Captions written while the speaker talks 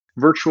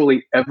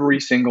Virtually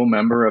every single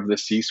member of the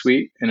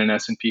C-suite in an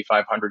S&P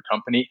 500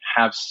 company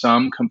have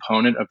some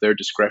component of their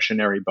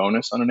discretionary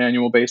bonus on an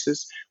annual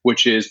basis,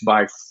 which is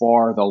by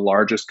far the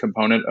largest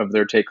component of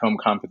their take-home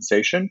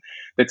compensation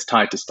that's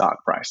tied to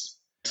stock price.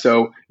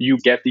 So you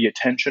get the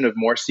attention of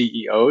more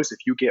CEOs if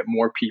you get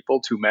more people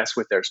to mess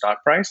with their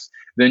stock price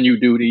than you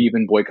do to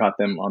even boycott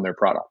them on their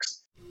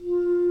products.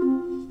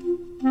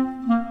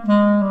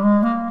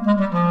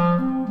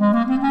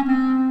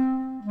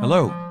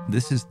 Hello,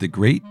 this is the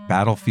Great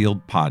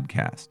Battlefield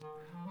Podcast.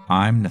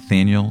 I'm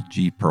Nathaniel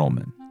G.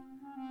 Perlman.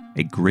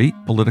 A great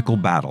political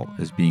battle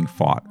is being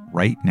fought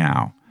right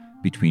now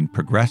between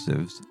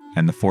progressives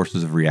and the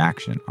forces of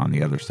reaction on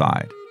the other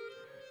side.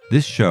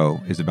 This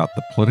show is about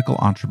the political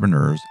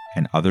entrepreneurs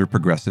and other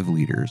progressive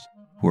leaders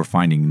who are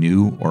finding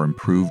new or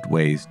improved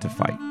ways to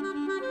fight.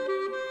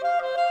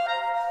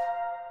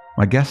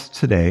 My guests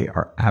today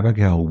are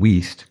Abigail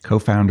Wiest,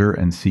 co-founder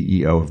and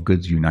CEO of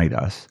Goods Unite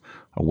Us,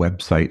 a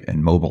website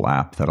and mobile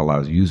app that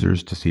allows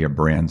users to see a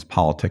brand's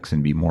politics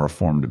and be more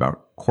informed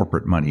about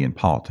corporate money in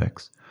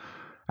politics.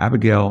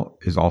 Abigail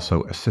is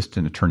also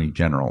Assistant Attorney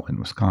General in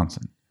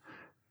Wisconsin.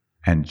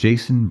 And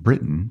Jason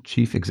Britton,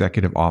 Chief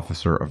Executive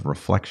Officer of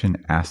Reflection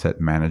Asset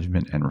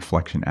Management and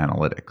Reflection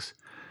Analytics.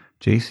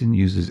 Jason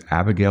uses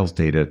Abigail's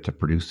data to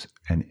produce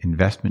an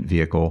investment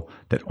vehicle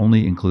that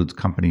only includes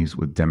companies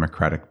with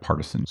Democratic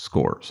partisan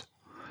scores.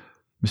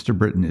 Mr.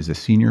 Britton is a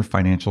senior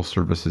financial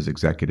services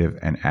executive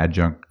and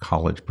adjunct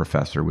college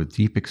professor with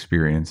deep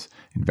experience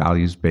in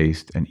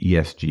values-based and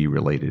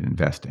ESG-related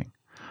investing.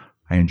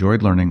 I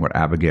enjoyed learning what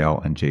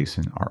Abigail and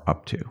Jason are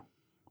up to.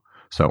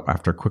 So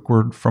after a quick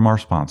word from our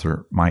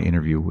sponsor, my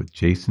interview with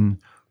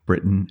Jason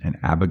Britton and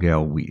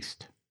Abigail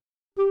Wiest.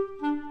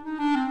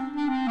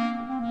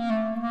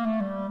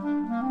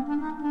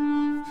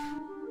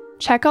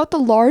 Check out the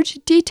large,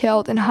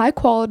 detailed, and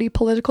high-quality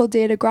political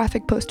data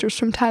graphic posters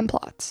from Time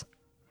Plots.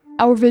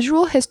 Our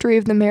visual history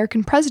of the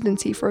American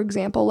presidency, for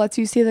example, lets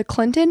you see the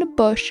Clinton,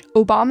 Bush,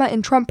 Obama,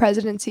 and Trump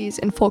presidencies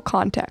in full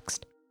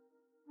context.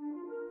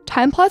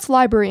 Time Plots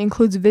library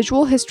includes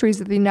visual histories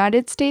of the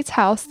United States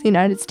House, the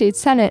United States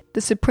Senate,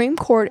 the Supreme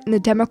Court, and the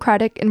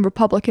Democratic and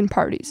Republican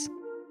parties.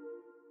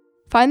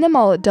 Find them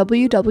all at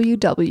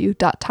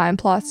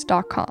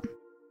www.timeplots.com.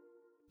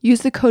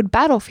 Use the code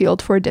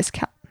BATTLEFIELD for a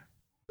discount.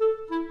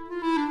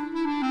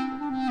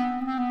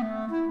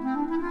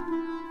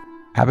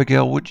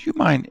 Abigail, would you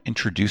mind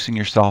introducing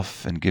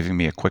yourself and giving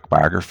me a quick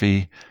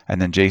biography?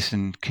 And then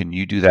Jason, can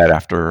you do that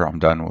after I'm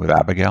done with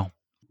Abigail?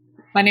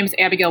 My name is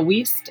Abigail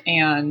Wiest,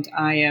 and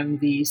I am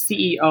the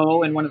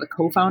CEO and one of the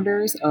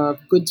co-founders of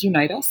Goods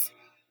Unite Us.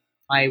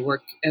 I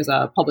work as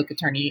a public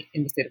attorney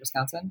in the state of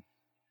Wisconsin.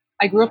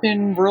 I grew up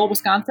in rural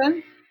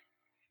Wisconsin,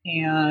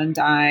 and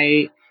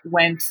I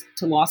went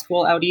to law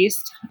school out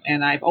east,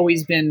 and I've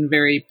always been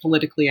very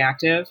politically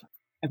active.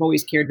 I've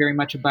always cared very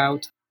much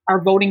about our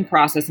voting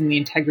process and the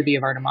integrity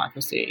of our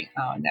democracy.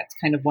 And that's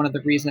kind of one of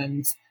the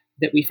reasons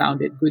that we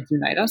founded Goods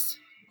Unite Us.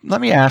 Let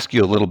me ask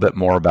you a little bit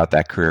more about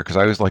that career, because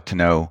I always like to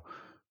know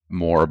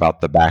more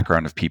about the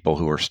background of people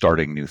who are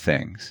starting new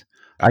things.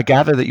 I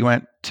gather that you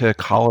went to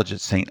college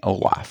at St.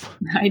 Olaf.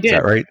 I did. Is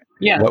that right?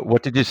 Yeah.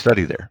 What did you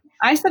study there?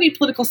 I studied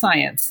political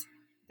science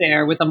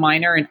there with a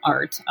minor in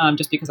art,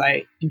 just because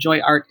I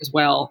enjoy art as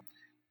well.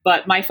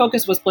 But my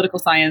focus was political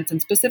science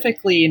and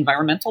specifically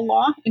environmental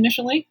law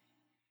initially.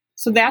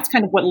 So that's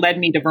kind of what led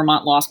me to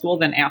Vermont Law School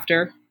then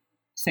after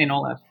St.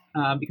 Olaf,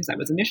 because I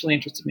was initially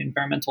interested in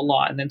environmental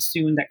law, and then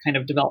soon that kind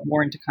of developed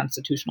more into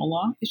constitutional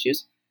law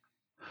issues.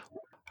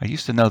 I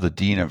used to know the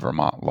dean of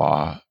Vermont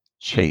Law,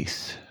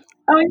 Chase.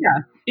 Oh,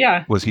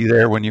 yeah. Was he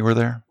there when you were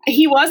there?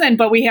 He wasn't,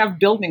 but we have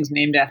buildings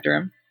named after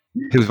him.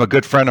 He was a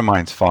good friend of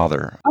mine's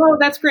father. Oh,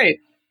 that's great.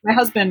 My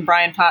husband,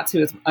 Brian Potts, who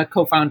is a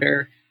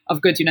co-founder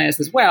of Goods Unite Us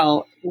as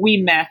well, we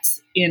met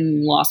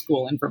in law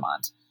school in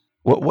Vermont.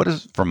 What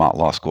is Vermont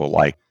Law School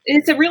like?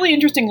 It's a really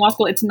interesting law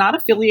school. It's not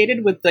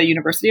affiliated with the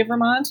University of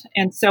Vermont.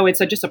 And so it's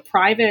just a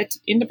private,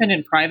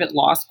 independent private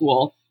law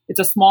school. It's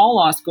a small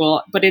law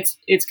school, but it's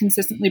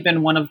consistently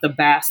been one of the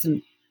best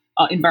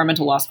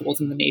environmental law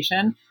schools in the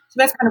nation. So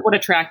that's kind of what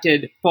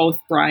attracted both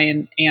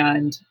Brian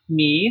and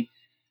me.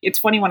 It's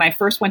funny, when I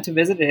first went to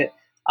visit it,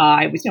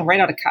 I was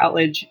right out of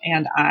college,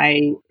 and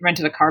I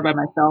rented a car by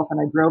myself, and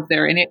I drove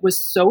there, and it was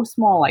so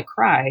small I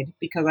cried,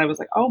 because I was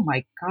like, oh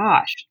my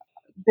gosh,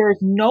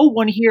 there's no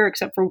one here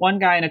except for one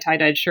guy in a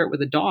tie-dyed shirt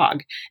with a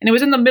dog. And it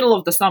was in the middle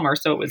of the summer,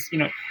 so it was,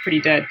 pretty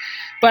dead.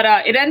 But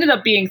it ended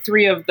up being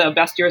 3 of the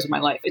best years of my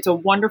life. It's a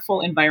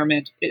wonderful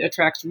environment. It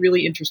attracts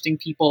really interesting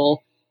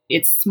people.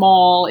 It's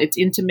small, it's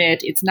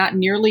intimate, it's not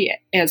nearly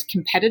as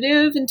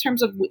competitive in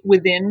terms of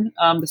within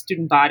the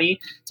student body.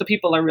 So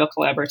people are real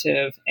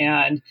collaborative,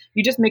 and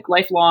you just make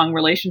lifelong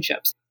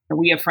relationships.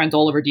 We have friends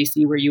all over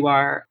DC where you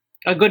are.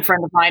 A good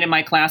friend of mine in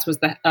my class was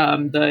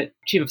the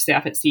chief of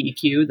staff at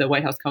CEQ, the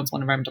White House Council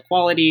on Environmental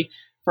Quality,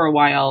 for a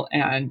while.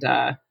 And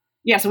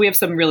so we have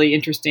some really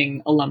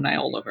interesting alumni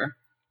all over.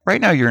 Right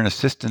now, you're an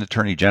assistant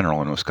attorney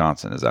general in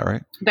Wisconsin. Is that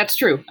right? That's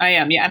true. I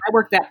am. Yeah. And I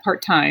work that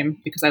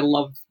part-time because I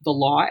love the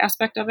law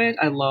aspect of it.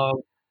 I love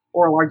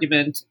oral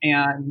argument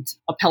and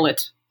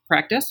appellate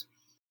practice.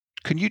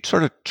 Can you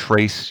sort of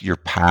trace your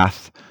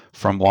path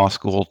from law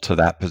school to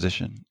that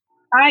position?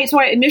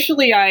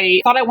 Initially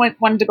I thought I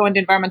wanted to go into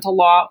environmental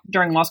law.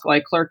 During law school,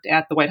 I clerked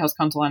at the White House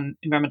Council on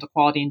Environmental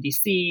Quality in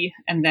DC,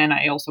 and then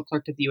I also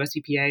clerked at the US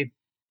EPA.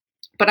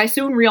 But I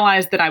soon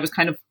realized that I was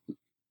kind of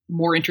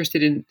more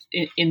interested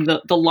in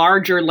the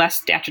larger, less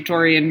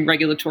statutory and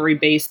regulatory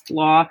based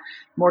law,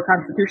 more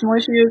constitutional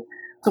issues.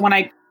 So when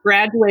I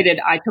graduated,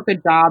 I took a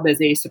job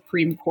as a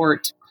Supreme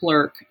Court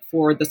clerk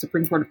for the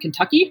Supreme Court of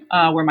Kentucky,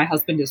 where my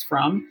husband is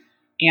from.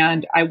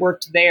 And I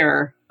worked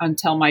there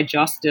until my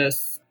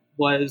justice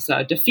was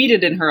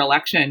defeated in her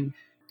election.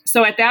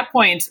 So at that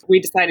point,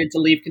 we decided to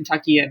leave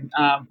Kentucky, and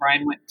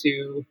Brian went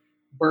to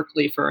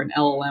Berkeley for an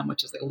LLM,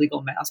 which is a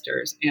legal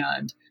master's.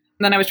 And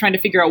then I was trying to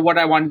figure out what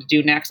I wanted to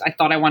do next. I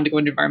thought I wanted to go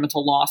into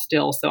environmental law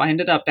still. So I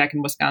ended up back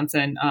in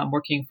Wisconsin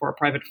working for a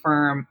private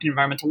firm in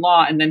environmental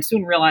law, and then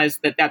soon realized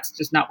that that's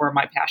just not where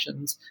my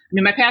passions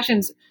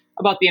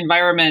about the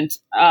environment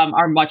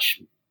are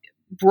much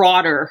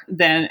broader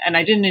than, and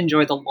I didn't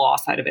enjoy the law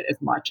side of it as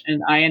much.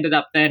 And I ended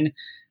up then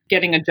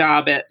getting a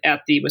job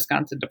at the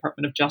Wisconsin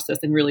Department of Justice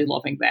and really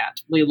loving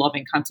that, really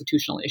loving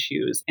constitutional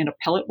issues and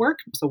appellate work.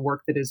 So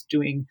work that is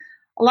doing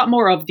a lot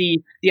more of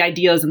the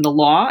ideas and the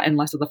law and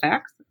less of the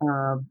facts.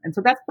 And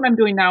so that's what I'm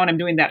doing now. And I'm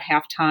doing that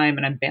half time,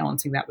 and I'm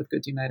balancing that with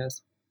Goods Unite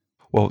Us.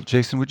 Well,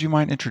 Jason, would you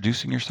mind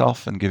introducing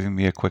yourself and giving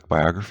me a quick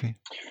biography?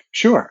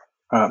 Sure.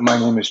 My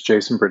name is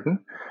Jason Britton.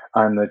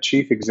 I'm the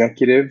Chief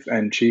Executive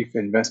and Chief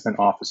Investment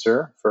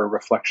Officer for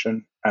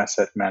Reflection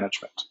Asset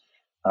Management.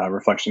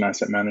 Reflection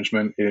Asset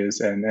Management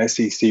is an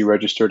SEC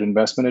registered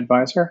investment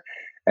advisor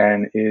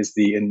and is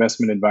the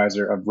investment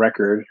advisor of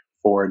record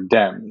for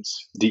Demz,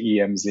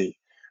 DEMZ,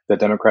 the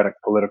Democratic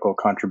Political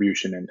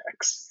Contribution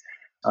Index.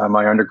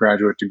 My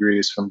undergraduate degree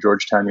is from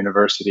Georgetown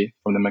University,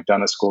 from the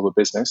McDonough School of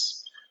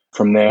Business.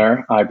 From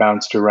there, I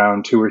bounced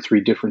around 2 or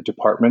 3 different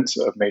departments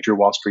of major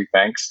Wall Street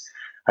banks.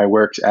 I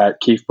worked at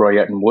Keefe,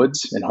 Bruyette &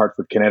 Woods in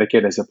Hartford,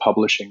 Connecticut as a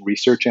publishing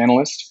research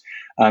analyst.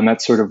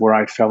 That's sort of where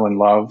I fell in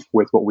love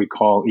with what we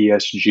call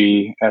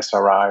ESG,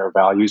 SRI, or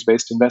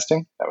values-based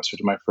investing. That was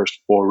sort of my first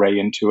foray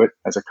into it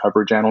as a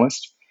coverage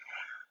analyst.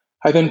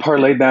 I then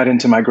parlayed that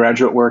into my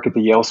graduate work at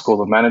the Yale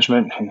School of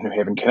Management in New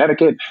Haven,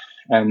 Connecticut.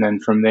 And then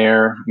from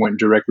there, went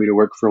directly to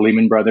work for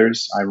Lehman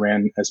Brothers. I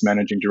ran as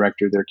managing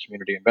director their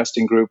community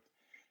investing group.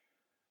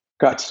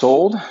 Got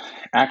sold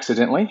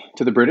accidentally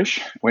to the British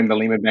when the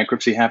Lehman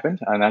bankruptcy happened.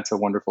 And that's a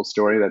wonderful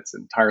story. That's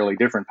an entirely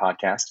different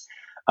podcast.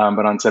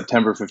 But on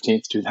September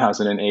 15th,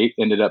 2008,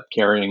 ended up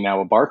carrying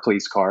now a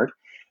Barclays card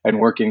and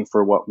working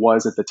for what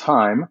was at the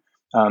time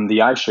the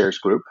iShares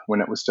Group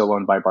when it was still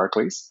owned by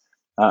Barclays.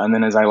 And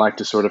then, as I like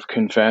to sort of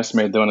confess,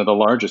 made one of the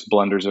largest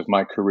blunders of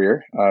my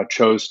career,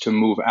 chose to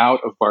move out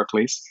of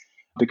Barclays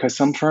because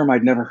some firm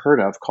I'd never heard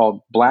of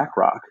called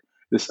BlackRock,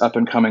 this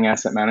up-and-coming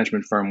asset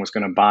management firm, was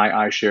going to buy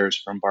iShares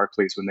from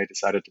Barclays when they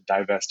decided to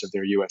divest of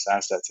their U.S.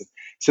 assets. And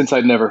since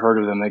I'd never heard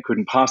of them, they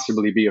couldn't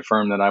possibly be a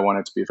firm that I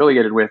wanted to be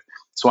affiliated with.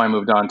 So I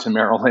moved on to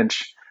Merrill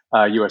Lynch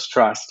U.S.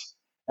 Trust.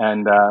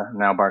 And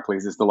now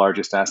Barclays is the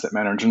largest asset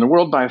manager in the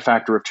world by a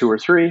factor of 2 or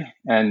 3.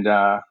 And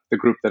the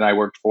group that I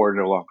worked for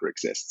no longer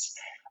exists.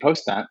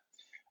 Post that,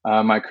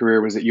 my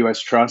career was at U.S.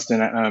 Trust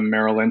and at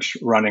Merrill Lynch,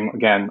 running,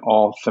 again,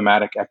 all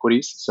thematic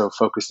equities. So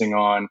focusing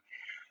on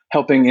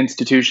helping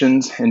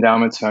institutions,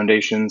 endowments,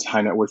 foundations,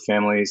 high net worth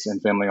families,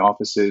 and family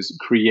offices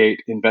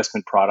create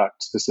investment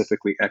products,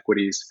 specifically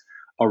equities,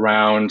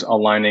 around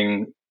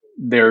aligning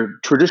their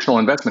traditional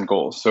investment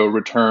goals, so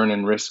return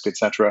and risk, et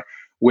cetera,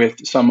 with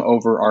some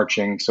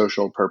overarching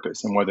social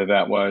purpose. And whether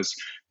that was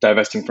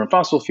divesting from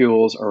fossil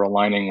fuels or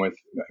aligning with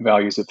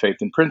values of faith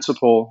and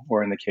principle,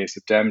 or in the case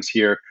of Demz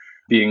here,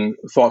 being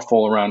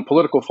thoughtful around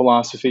political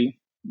philosophy.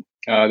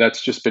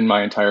 That's just been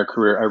my entire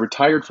career. I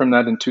retired from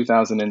that in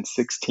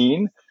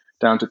 2016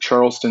 down to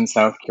Charleston,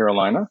 South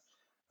Carolina,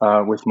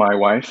 with my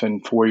wife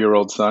and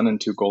 4-year-old son and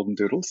 2 golden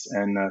doodles.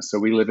 And so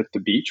we live at the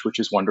beach, which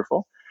is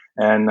wonderful.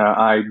 And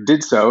I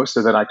did so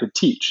that I could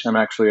teach. I'm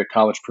actually a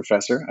college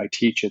professor. I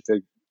teach at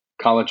the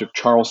College of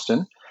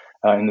Charleston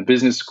in the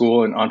business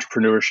school in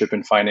entrepreneurship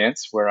and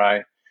finance, where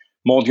I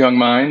mold young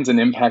minds and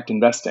impact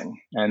investing.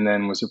 And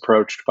then was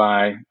approached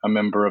by a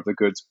member of the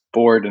Goods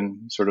board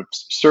and sort of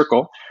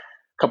circle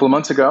a couple of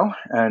months ago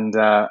and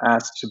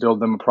asked to build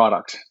them a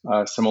product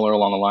similar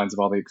along the lines of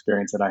all the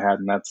experience that I had.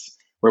 And that's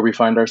where we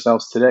find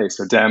ourselves today.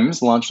 So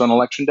Demz launched on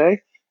Election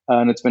Day,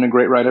 and it's been a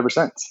great ride ever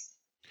since.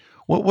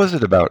 What was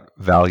it about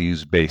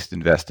values-based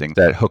investing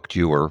that hooked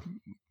you or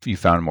you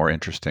found more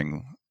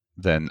interesting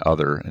than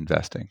other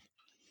investing?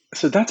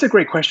 So that's a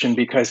great question,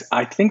 because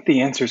I think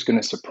the answer is going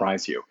to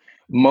surprise you.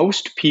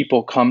 Most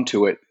people come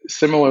to it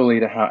similarly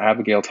to how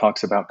Abigail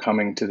talks about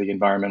coming to the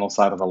environmental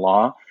side of the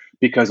law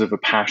because of a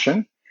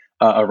passion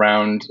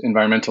around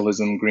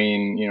environmentalism,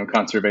 green,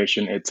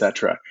 conservation,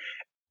 etc.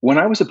 When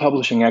I was a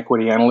publishing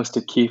equity analyst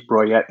at Keefe,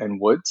 Bruyette &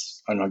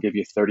 Woods, and I'll give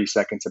you 30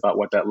 seconds about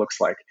what that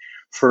looks like,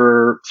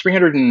 for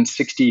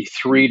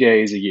 363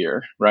 days a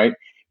year, right,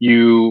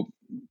 you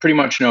pretty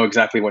much know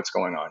exactly what's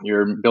going on.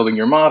 You're building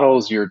your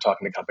models, you're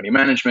talking to company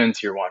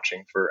management, you're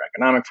watching for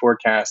economic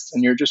forecasts,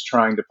 and you're just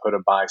trying to put a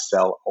buy,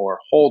 sell, or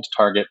hold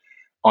target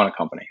on a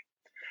company.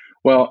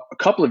 Well, a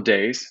couple of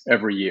days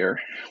every year,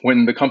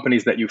 when the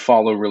companies that you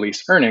follow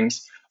release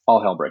earnings,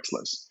 all hell breaks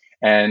loose.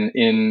 And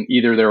in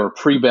either they're a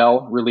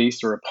pre-bell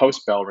release or a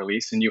post-bell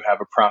release, and you have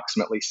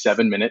approximately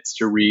 7 minutes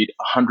to read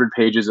 100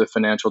 pages of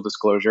financial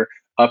disclosure,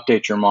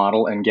 update your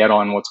model, and get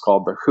on what's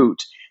called the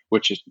hoot,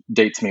 which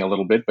dates me a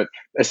little bit, but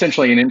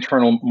essentially an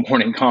internal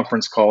morning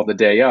conference call the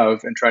day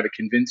of, and try to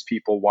convince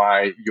people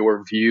why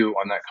your view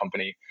on that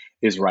company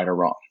is right or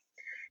wrong.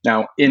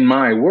 Now, in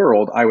my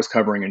world, I was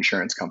covering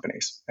insurance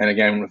companies. And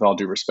again, with all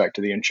due respect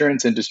to the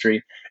insurance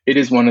industry, it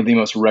is one of the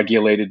most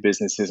regulated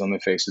businesses on the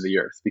face of the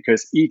earth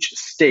because each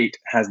state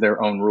has their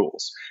own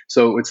rules.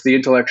 So it's the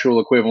intellectual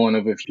equivalent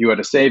of if you had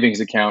a savings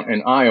account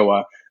in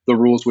Iowa, the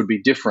rules would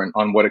be different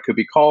on what it could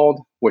be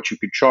called, what you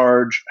could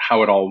charge,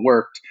 how it all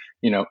worked,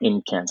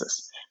 in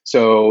Kansas.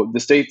 So the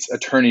state's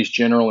attorneys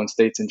general and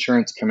state's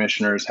insurance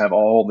commissioners have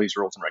all these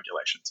rules and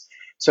regulations.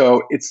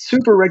 So it's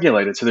super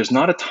regulated. So there's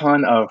not a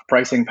ton of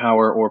pricing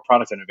power or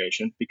product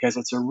innovation because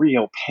it's a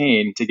real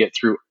pain to get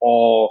through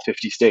all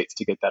 50 states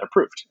to get that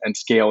approved. And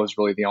scale is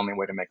really the only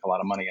way to make a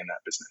lot of money in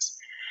that business.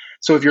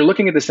 So if you're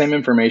looking at the same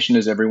information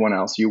as everyone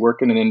else, you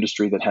work in an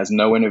industry that has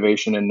no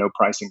innovation and no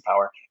pricing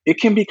power, it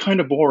can be kind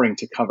of boring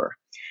to cover.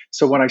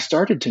 So what I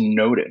started to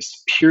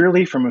notice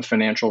purely from a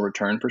financial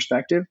return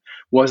perspective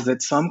was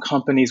that some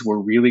companies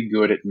were really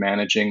good at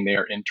managing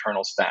their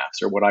internal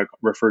staffs, or what I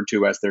referred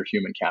to as their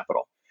human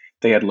capital.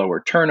 They had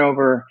lower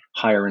turnover,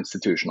 higher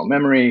institutional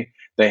memory.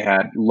 They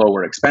had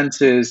lower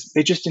expenses.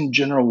 They just in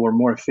general were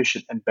more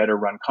efficient and better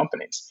run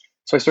companies.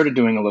 So I started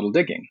doing a little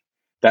digging.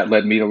 That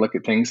led me to look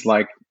at things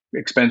like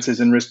expenses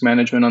and risk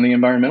management on the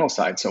environmental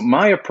side. So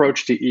my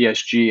approach to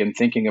ESG and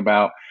thinking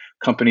about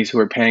companies who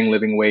are paying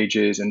living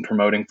wages and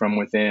promoting from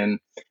within,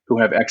 who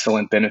have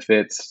excellent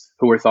benefits,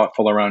 who are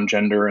thoughtful around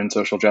gender and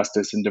social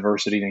justice and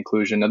diversity and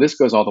inclusion. Now, this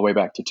goes all the way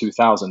back to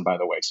 2000, by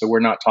the way. So we're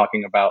not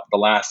talking about the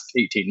last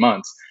 18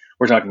 months.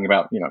 We're talking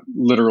about,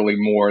 literally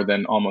more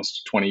than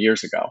almost 20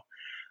 years ago.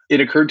 It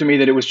occurred to me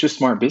that it was just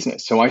smart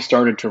business. So I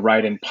started to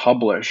write and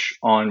publish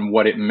on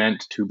what it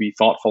meant to be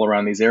thoughtful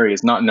around these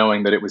areas, not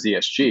knowing that it was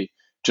ESG,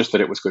 just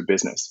that it was good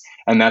business.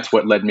 And that's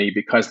what led me,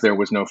 because there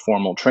was no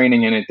formal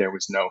training in it. There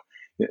was no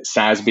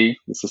SASB,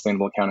 the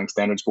Sustainable Accounting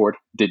Standards Board,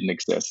 didn't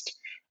exist.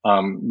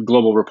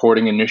 Global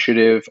Reporting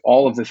Initiative,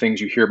 all of the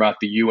things you hear about,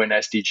 the UN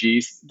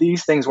SDGs,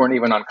 these things weren't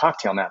even on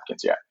cocktail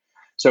napkins yet.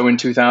 So in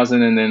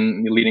 2000 and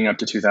then leading up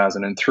to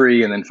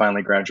 2003 and then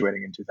finally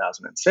graduating in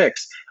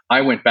 2006, I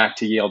went back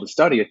to Yale to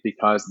study it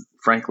because,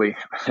 frankly,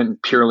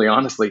 and purely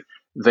honestly,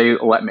 they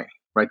let me,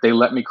 right? They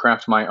let me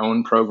craft my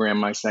own program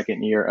my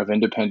second year of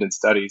independent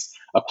studies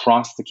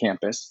across the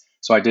campus.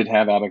 So I did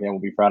have, Abigail will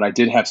be proud, I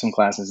did have some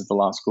classes at the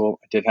law school.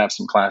 I did have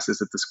some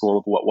classes at the school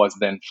of what was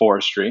then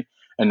forestry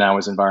and now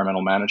is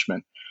environmental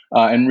management,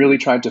 and really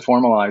tried to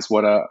formalize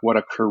what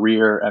a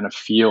career and a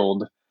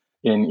field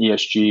in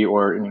ESG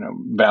or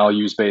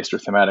values-based or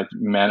thematic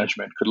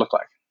management could look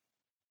like.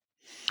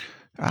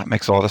 That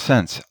makes a lot of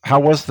sense. How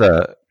was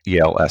the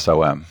Yale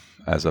SOM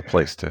as a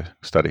place to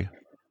study?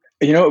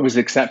 It was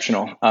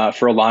exceptional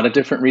for a lot of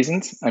different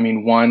reasons. I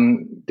mean,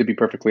 one, to be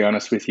perfectly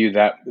honest with you,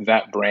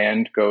 that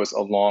brand goes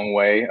a long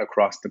way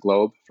across the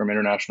globe from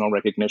international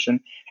recognition,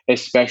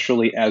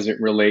 especially as it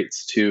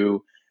relates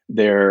to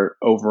their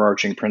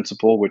overarching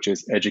principle, which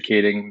is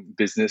educating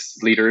business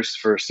leaders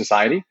for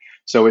society.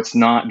 So it's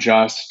not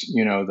just,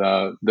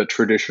 the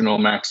traditional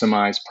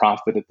maximize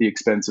profit at the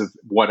expense of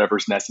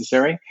whatever's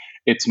necessary.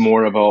 It's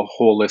more of a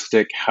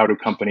holistic, how do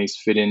companies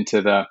fit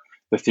into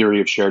the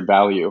theory of shared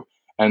value?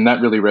 And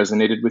that really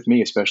resonated with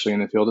me, especially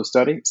in the field of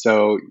study.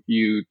 So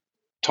you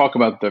talk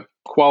about the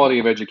quality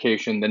of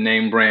education, the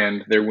name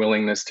brand, their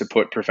willingness to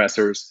put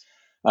professors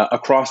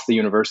across the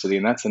university.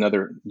 And that's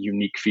another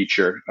unique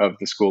feature of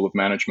the School of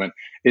Management,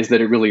 is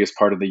that it really is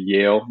part of the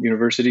Yale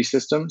University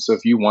system. So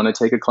if you want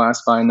to take a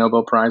class by a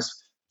Nobel Prize,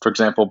 for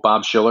example,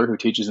 Bob Schiller, who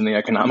teaches in the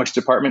economics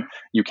department,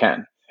 you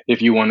can.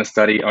 If you want to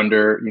study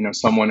under,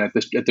 someone at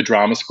the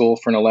drama school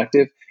for an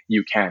elective,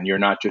 you can. You're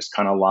not just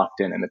kind of locked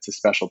in, and it's a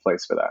special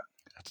place for that.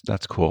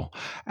 That's cool.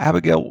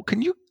 Abigail,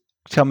 can you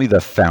tell me the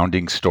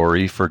founding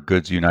story for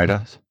Goods Unite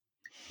Us?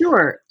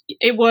 Sure.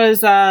 It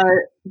was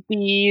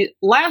the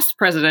last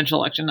presidential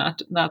election,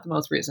 not the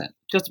most recent,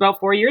 just about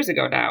 4 years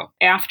ago now.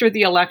 After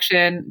the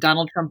election,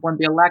 Donald Trump won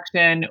the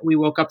election. We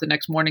woke up the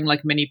next morning,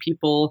 like many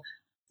people,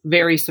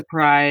 very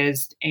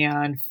surprised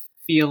and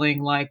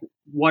feeling like,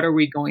 what are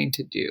we going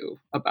to do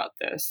about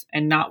this?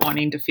 And not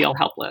wanting to feel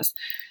helpless.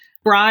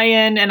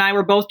 Brian and I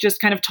were both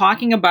just kind of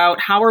talking about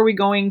how are we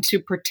going to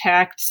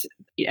protect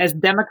as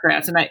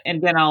Democrats.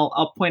 And then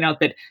I'll point out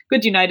that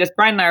Goods Unite Us,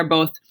 Brian and I are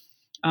both,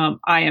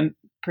 I am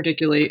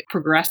particularly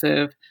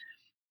progressive.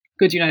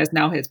 Goods Unite Us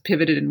now has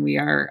pivoted, and we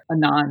are a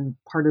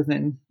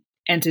nonpartisan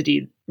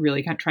entity,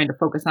 really kind of trying to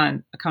focus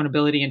on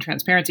accountability and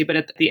transparency. But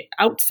at the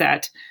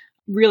outset,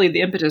 really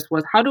the impetus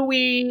was, how do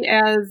we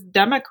as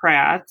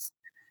Democrats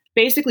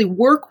basically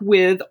work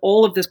with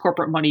all of this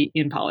corporate money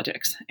in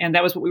politics. And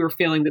that was what we were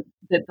feeling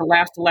that the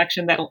last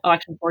election, that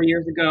election 4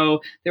 years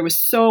ago, there was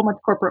so much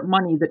corporate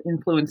money that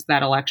influenced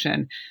that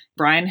election.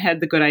 Brian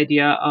had the good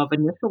idea of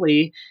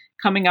initially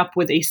coming up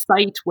with a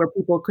site where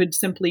people could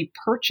simply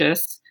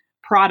purchase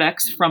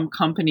products from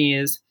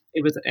companies.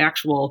 It was an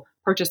actual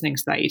purchasing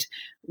site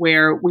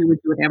where we would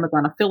do an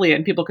Amazon affiliate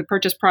and people could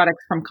purchase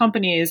products from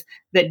companies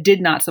that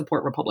did not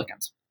support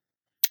Republicans.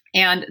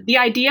 And the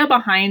idea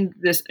behind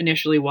this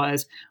initially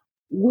was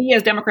we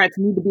as Democrats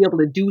need to be able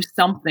to do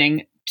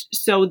something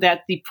so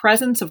that the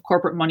presence of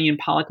corporate money in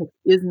politics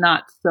is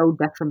not so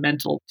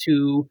detrimental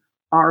to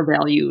our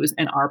values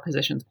and our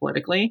positions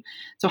politically.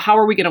 So how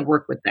are we going to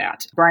work with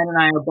that? Brian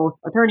and I are both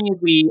attorneys.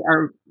 We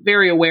are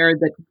very aware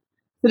that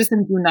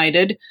Citizens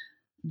United,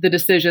 the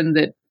decision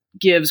that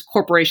gives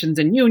corporations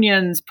and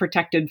unions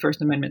protected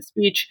First Amendment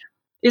speech,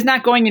 is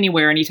not going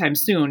anywhere anytime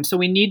soon. So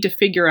we need to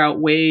figure out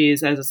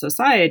ways as a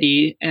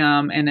society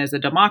and as a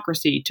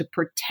democracy to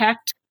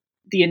protect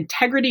the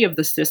integrity of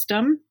the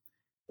system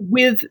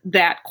with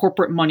that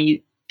corporate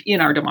money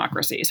in our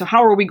democracy. So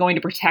how are we going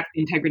to protect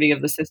the integrity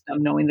of the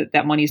system knowing that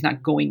that money is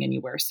not going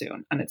anywhere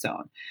soon on its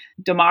own?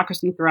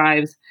 Democracy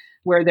thrives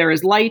where there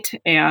is light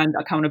and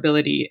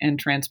accountability and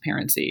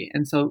transparency.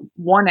 And so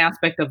one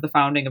aspect of the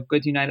founding of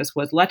Goods Unite Us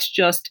was let's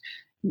just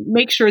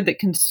make sure that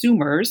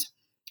consumers,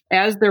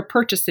 as they're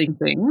purchasing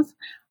things,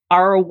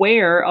 are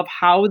aware of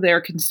how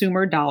their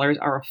consumer dollars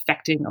are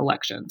affecting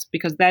elections,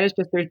 because that is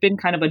just, there's been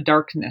kind of a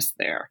darkness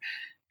there.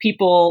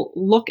 People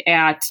look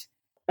at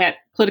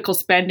political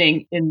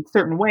spending in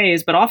certain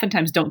ways, but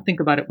oftentimes don't think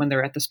about it when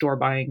they're at the store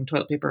buying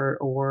toilet paper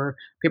or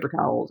paper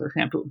towels or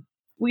shampoo.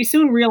 We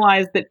soon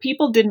realized that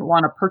people didn't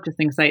want a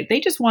purchasing site. They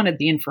just wanted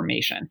the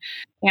information.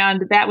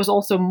 And that was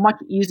also much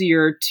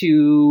easier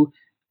to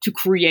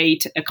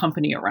create a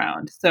company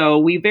around. So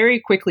we very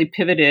quickly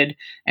pivoted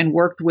and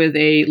worked with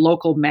a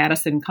local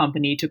Madison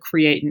company to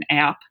create an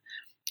app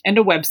and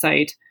a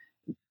website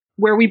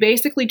where we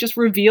basically just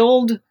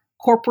revealed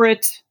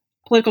corporate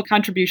political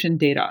contribution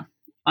data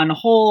on a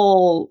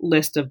whole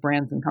list of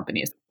brands and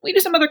companies. We knew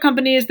some other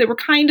companies that were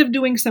kind of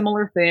doing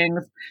similar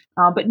things,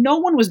 but no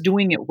one was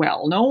doing it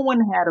well. No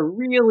one had a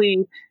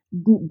really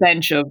deep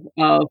bench of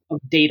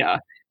data.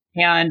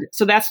 And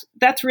so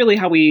that's really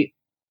how we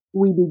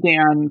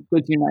began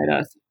Goods Unite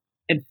Us,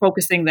 and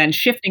focusing then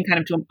shifting kind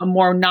of to a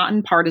more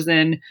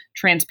non-partisan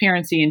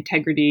transparency,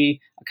 integrity,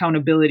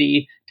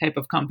 accountability type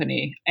of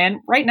company. And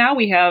right now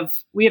we have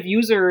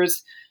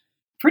users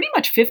pretty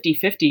much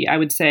 50-50, I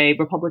would say,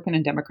 Republican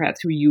and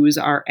Democrats who use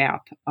our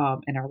app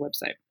and our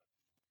website.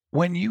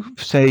 When you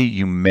say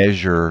you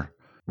measure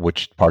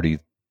which party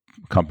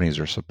companies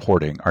are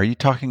supporting, are you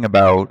talking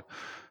about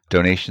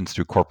donations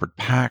through corporate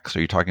PACs? Are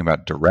you talking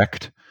about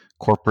direct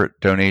corporate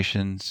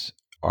donations?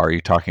 Are you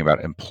talking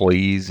about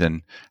employees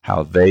and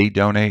how they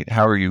donate?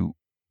 How are you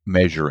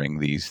measuring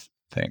these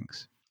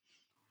things?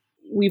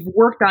 We've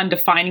worked on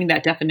defining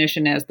that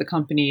definition as the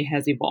company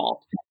has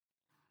evolved.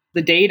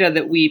 The data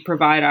that we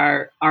provide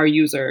our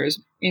users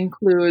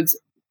includes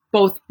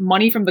both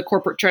money from the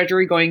corporate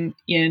treasury going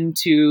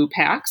into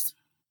PACs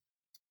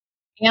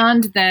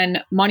and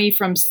then money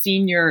from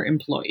senior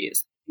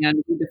employees.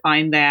 And we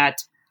define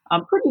that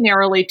pretty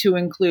narrowly to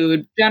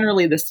include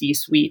generally the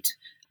C-suite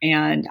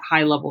and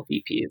high-level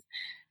VPs.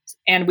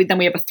 And we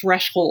have a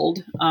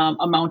threshold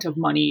amount of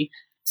money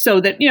so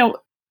that,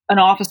 an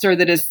officer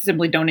that is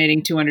simply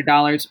donating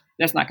 $200,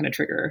 that's not going to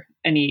trigger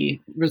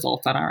any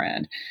results on our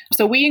end.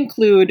 So we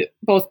include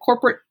both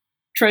corporate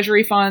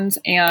treasury funds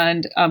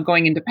and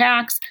going into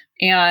PACs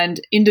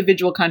and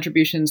individual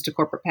contributions to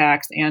corporate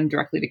PACs and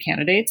directly to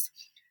candidates.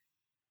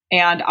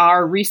 And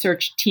our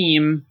research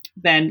team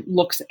then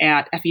looks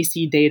at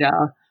FEC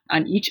data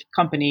on each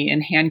company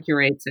and hand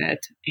curates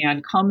it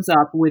and comes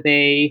up with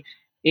a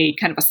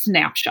kind of a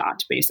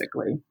snapshot,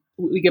 basically.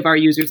 We give our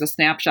users a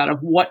snapshot of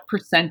what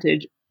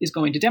percentage is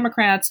going to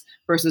Democrats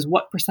versus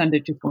what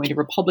percentage is going to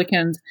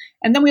Republicans.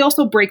 And then we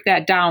also break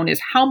that down as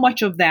how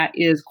much of that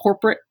is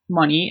corporate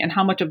money and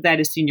how much of that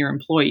is senior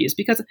employees,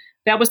 because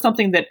that was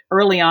something that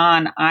early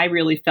on I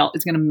really felt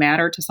is going to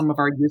matter to some of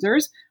our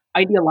users.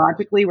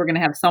 Ideologically, we're going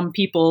to have some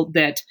people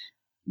that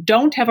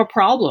don't have a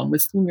problem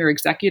with senior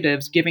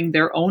executives giving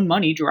their own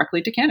money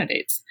directly to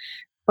candidates.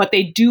 But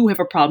they do have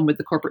a problem with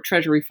the corporate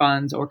treasury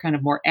funds or kind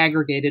of more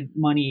aggregated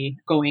money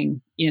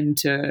going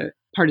into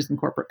partisan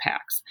corporate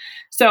PACs.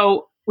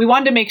 So we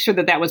wanted to make sure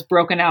that was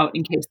broken out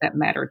in case that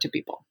mattered to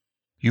people.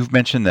 You've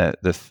mentioned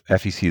that the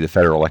FEC, the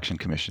Federal Election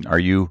Commission. Are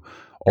you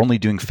only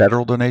doing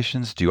federal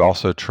donations? Do you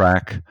also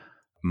track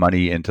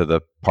money into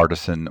the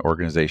partisan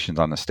organizations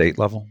on the state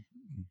level?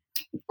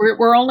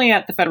 We're only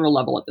at the federal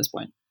level at this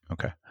point.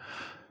 Okay.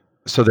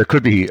 So there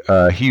could be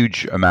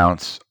huge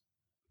amounts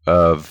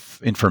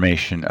of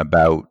information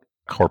about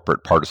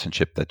corporate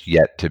partisanship that's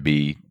yet to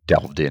be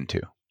delved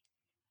into.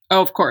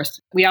 Oh, of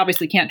course. We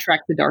obviously can't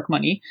track the dark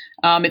money.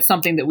 It's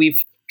something that we've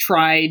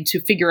tried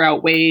to figure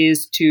out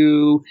ways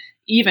to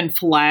even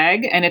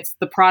flag, and it's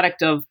the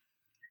product of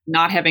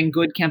not having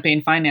good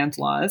campaign finance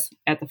laws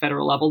at the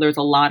federal level. There's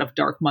a lot of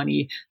dark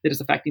money that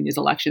is affecting these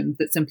elections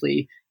that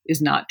simply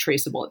is not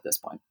traceable at this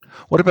point.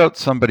 What about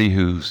somebody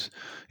who's,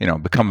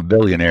 become a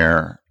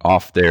billionaire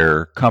off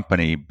their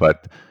company,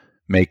 but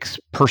makes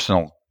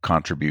personal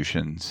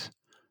contributions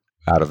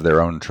out of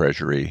their own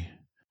treasury?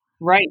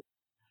 Right.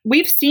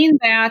 We've seen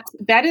that.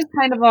 That is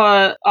kind of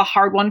a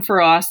hard one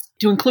for us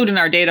to include in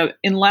our data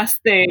unless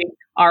they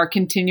are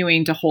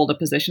continuing to hold a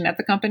position at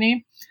the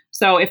company.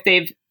 So if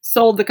they've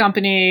sold the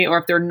company or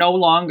if they're no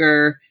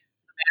longer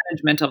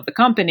management of the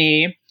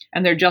company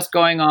and they're just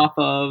going off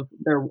of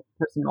their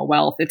personal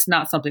wealth, it's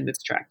not something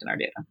that's tracked in our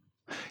data.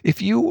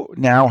 If you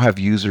now have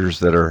users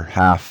that are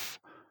half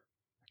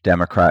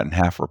Democrat and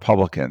half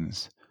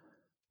Republicans,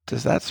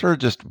 does that sort of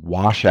just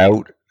wash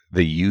out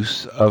the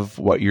use of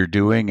what you're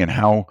doing? And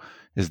how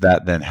is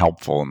that then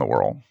helpful in the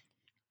world?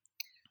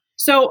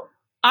 So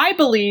I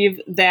believe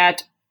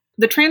that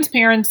the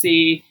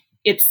transparency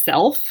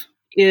itself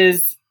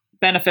is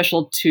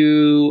beneficial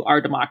to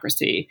our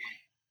democracy.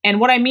 And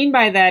what I mean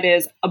by that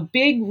is a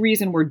big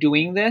reason we're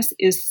doing this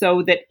is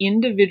so that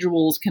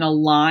individuals can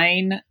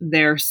align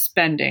their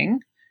spending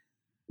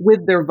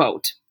with their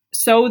vote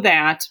so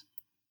that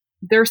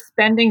their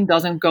spending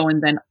doesn't go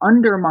and then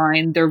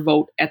undermine their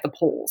vote at the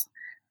polls.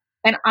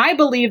 And I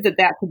believe that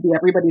that should be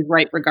everybody's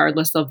right,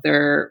 regardless of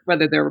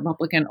whether they're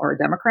Republican or a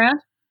Democrat.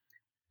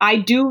 I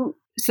do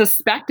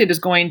suspect it is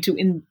going to,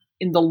 in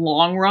the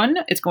long run,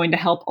 it's going to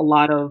help a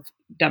lot of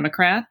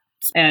Democrats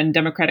and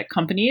Democratic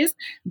companies,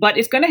 but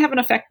it's going to have an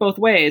effect both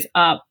ways.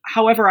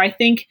 However, I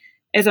think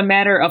as a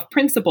matter of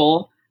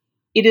principle,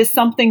 it is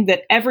something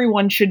that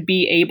everyone should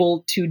be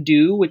able to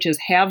do, which is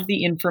have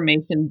the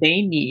information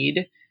they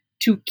need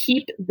to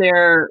keep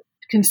their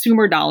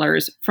consumer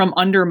dollars from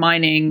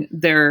undermining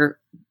their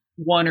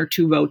 1 or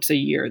 2 votes a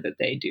year that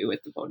they do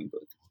at the voting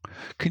booth.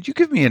 Could you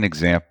give me an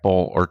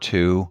example or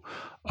two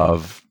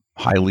of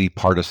highly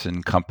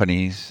partisan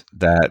companies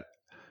that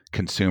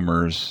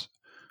consumers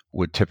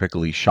would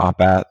typically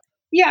shop at?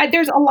 Yeah,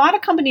 there's a lot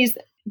of companies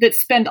that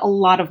spend a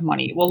lot of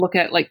money. We'll look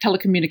at like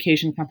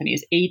telecommunication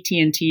companies.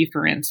 AT&T,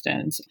 for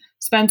instance,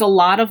 spends a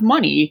lot of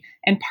money.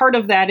 And part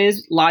of that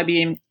is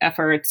lobbying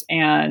efforts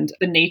and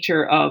the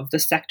nature of the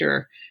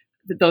sector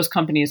that those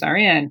companies are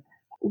in.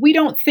 We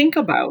don't think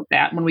about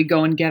that when we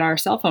go and get our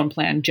cell phone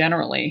plan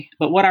generally.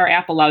 But what our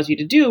app allows you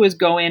to do is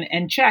go in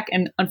and check.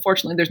 And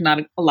unfortunately, there's not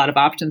a lot of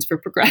options for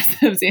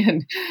progressives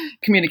in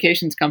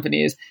communications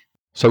companies.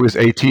 So is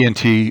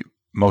AT&T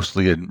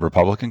mostly a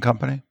Republican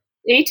company?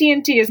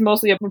 AT&T is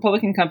mostly a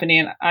Republican company.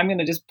 And I'm going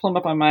to just pull them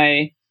up on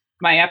my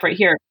app right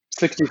here.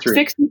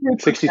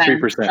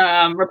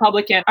 63%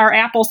 Republican. Our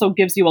app also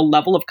gives you a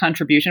level of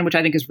contribution, which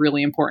I think is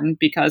really important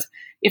because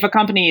if a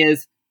company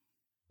is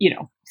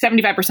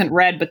 75%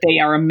 red, but they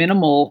are a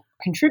minimal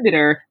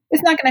contributor,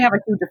 it's not going to have a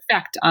huge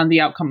effect on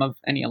the outcome of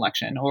any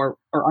election or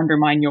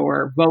undermine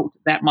your vote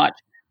that much.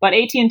 But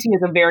AT&T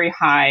is a very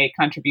high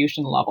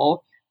contribution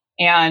level,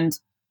 and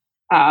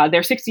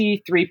they're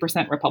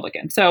 63%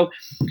 Republican. So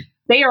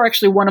they are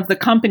actually one of the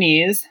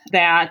companies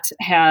that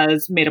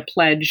has made a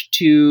pledge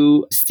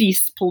to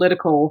cease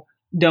political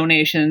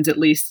donations, at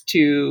least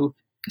to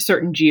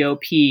certain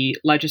GOP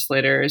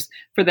legislators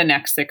for the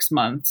next 6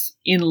 months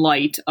in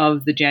light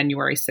of the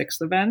January 6th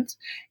event.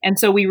 And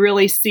so we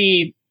really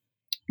see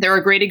they're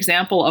a great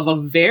example of a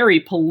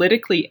very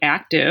politically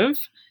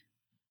active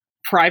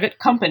private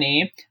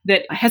company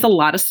that has a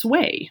lot of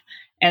sway.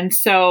 And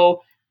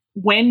so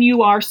when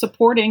you are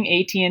supporting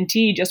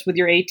AT&T just with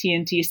your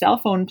AT&T cell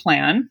phone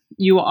plan,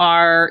 you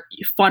are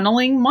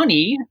funneling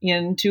money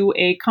into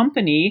a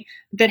company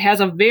that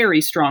has a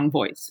very strong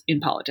voice in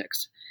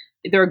politics.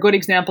 They're a good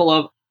example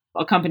of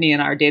a company in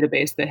our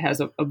database that has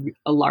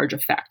a large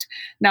effect.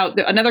 Now,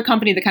 another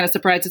company that kind of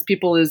surprises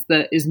people is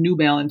New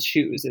Balance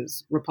shoes,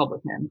 is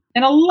Republican.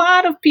 And a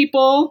lot of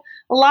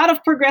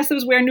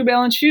progressives wear New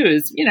Balance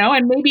shoes,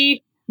 and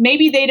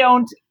maybe they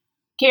don't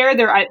care.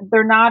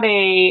 They're not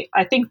I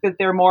think that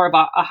they're more of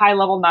a high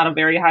level, not a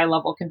very high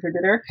level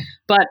contributor,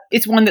 but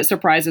it's one that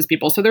surprises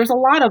people. So there's a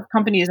lot of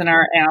companies in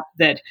our app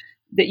that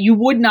you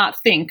would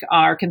not think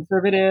are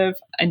conservative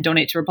and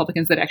donate to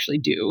Republicans that actually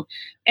do.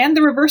 And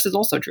the reverse is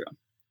also true.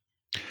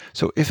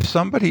 So if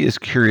somebody is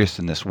curious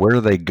in this, where do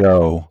they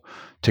go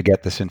to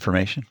get this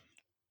information?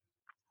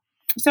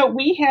 So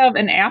we have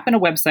an app and a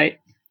website,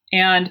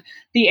 and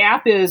the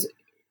app is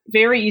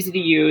very easy to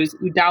use.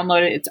 You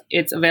download it.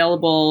 It's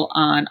available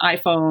on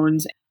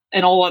iPhones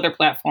and all other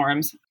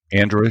platforms.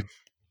 Android,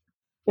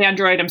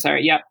 I'm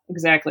sorry. Yep,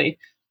 exactly.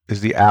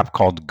 Is the app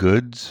called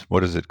Goods?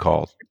 What is it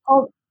called?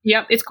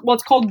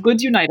 It's called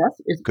Goods Unite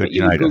Us. Is Good what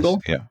you Unite would Google.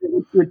 Us. Yeah.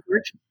 Good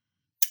search.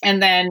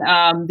 And then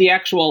the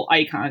actual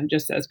icon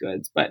just says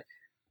Goods, but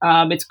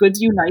it's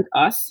Goods Unite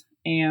Us.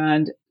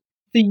 And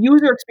the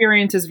user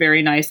experience is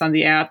very nice on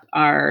the app.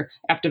 Our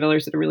app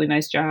developers did a really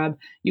nice job.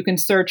 You can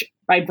search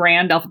by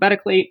brand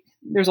alphabetically.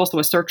 There's also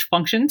a search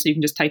function, so you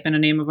can just type in a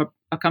name of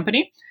a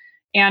company.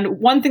 And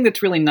one thing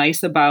that's really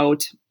nice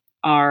about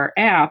our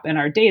app and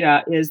our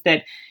data is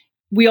that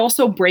We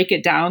also break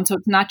it down. So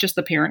it's not just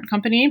the parent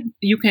company.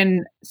 You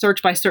can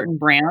search by certain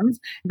brands.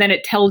 Then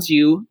it tells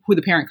you who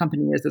the parent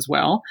company is as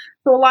well.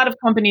 So a lot of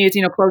companies,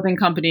 clothing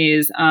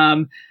companies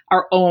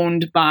are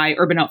owned by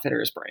Urban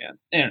Outfitters brand,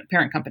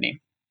 parent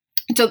company.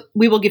 So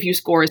we will give you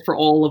scores for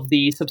all of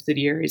the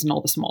subsidiaries and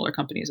all the smaller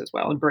companies as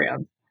well and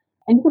brands.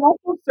 And you can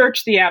also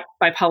search the app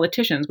by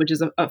politicians, which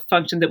is a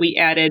function that we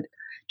added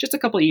just a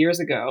couple of years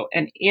ago.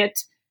 And it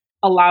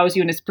allows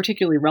you, and it's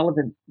particularly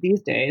relevant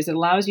these days, it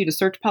allows you to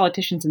search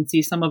politicians and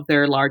see some of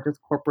their largest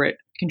corporate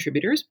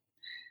contributors.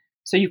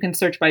 So you can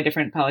search by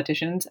different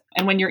politicians.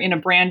 And when you're in a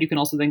brand, you can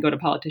also then go to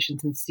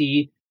politicians and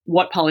see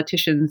what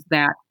politicians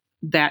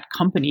that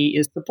company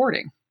is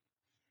supporting.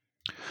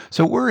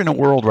 So we're in a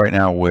world right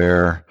now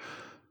where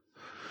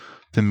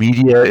the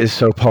media is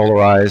so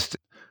polarized.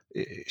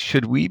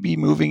 Should we be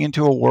moving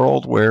into a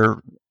world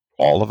where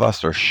all of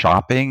us are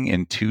shopping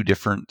in two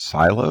different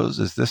silos?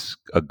 Is this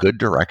a good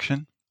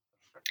direction?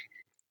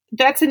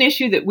 That's an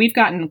issue that we've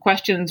gotten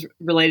questions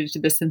related to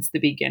this since the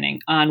beginning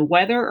on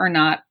whether or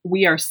not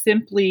we are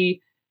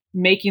simply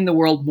making the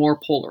world more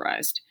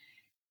polarized.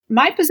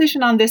 My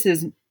position on this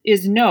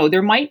is no.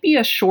 There might be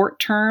a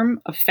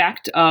short-term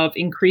effect of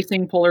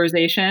increasing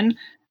polarization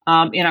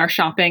in our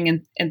shopping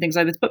and things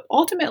like this, but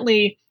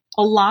ultimately,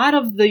 a lot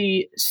of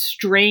the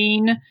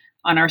strain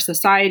on our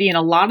society and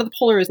a lot of the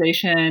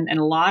polarization and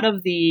a lot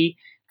of the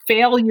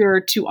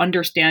failure to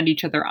understand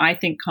each other, I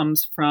think,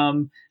 comes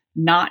from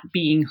not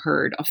being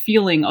heard, a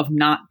feeling of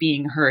not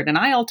being heard. And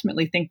I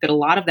ultimately think that a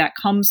lot of that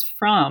comes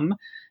from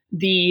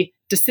the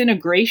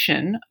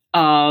disintegration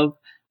of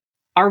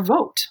our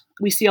vote.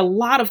 We see a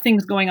lot of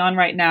things going on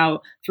right now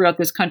throughout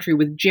this country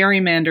with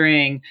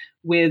gerrymandering,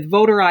 with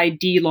voter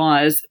ID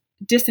laws,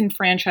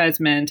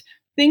 disenfranchisement,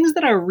 things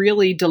that are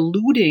really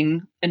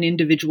diluting an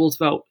individual's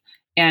vote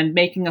and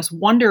making us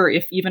wonder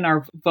if even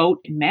our vote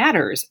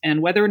matters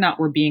and whether or not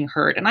we're being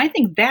heard. And I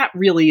think that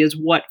really is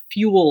what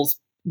fuels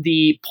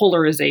the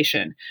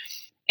polarization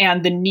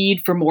and the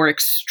need for more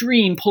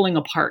extreme pulling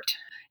apart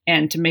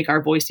and to make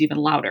our voice even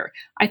louder.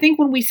 I think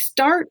when we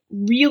start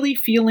really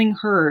feeling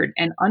heard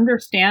and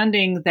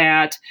understanding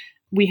that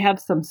we have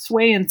some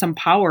sway and some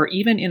power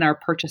even in our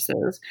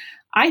purchases,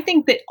 I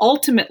think that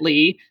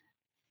ultimately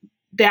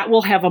that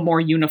will have a more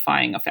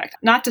unifying effect.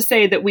 Not to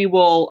say that we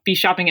will be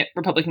shopping at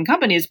Republican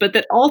companies, but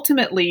that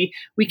ultimately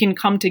we can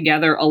come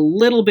together a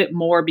little bit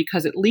more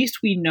because at least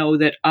we know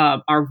that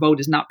our vote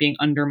is not being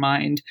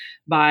undermined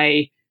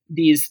by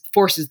these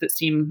forces that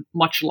seem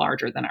much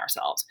larger than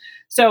ourselves.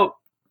 So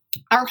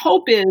our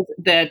hope is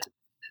that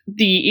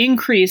the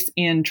increase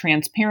in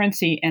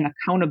transparency and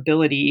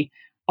accountability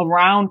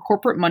around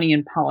corporate money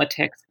in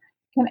politics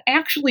can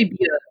actually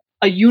be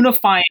a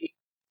unifying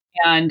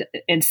and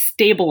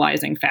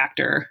stabilizing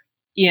factor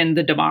in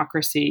the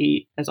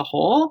democracy as a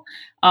whole.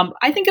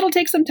 I think it'll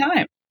take some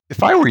time.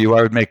 If I were you,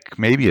 I would make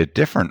maybe a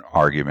different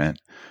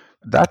argument.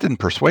 That didn't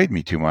persuade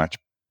me too much,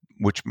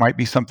 which might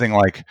be something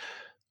like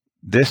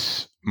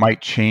this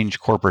might change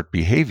corporate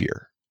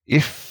behavior.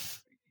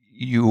 If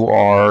you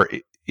are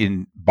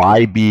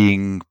by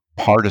being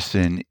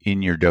partisan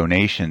in your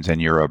donations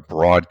and you're a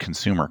broad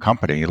consumer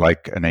company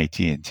like an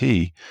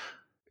AT&T,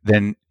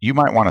 then you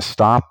might want to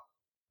stop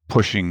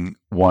pushing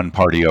one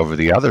party over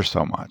the other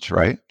so much,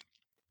 right?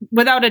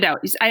 Without a doubt.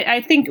 I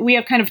think we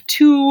have kind of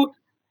two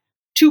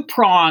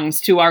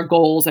prongs to our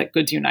goals at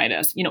Goods Unite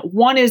Us.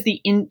 One is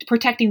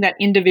protecting that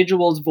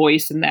individual's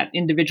voice and that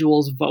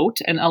individual's vote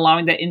and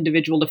allowing that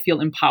individual to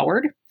feel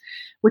empowered,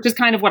 which is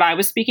kind of what I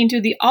was speaking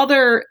to. The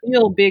other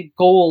real big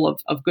goal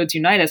of Goods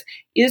Unite Us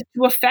is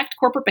to affect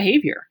corporate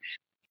behavior,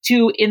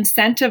 to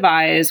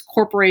incentivize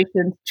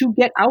corporations to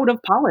get out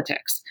of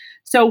politics.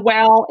 So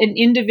while an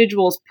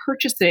individual's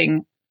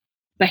purchasing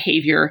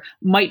behavior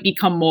might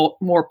become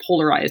more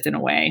polarized in a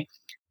way,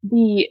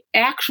 the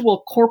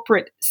actual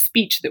corporate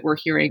speech that we're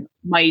hearing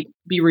might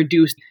be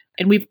reduced.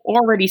 And we've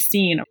already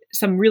seen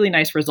some really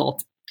nice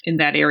results in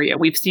that area.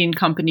 We've seen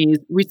companies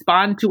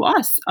respond to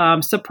us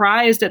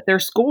surprised at their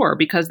score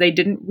because they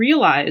didn't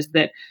realize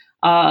that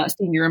a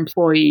senior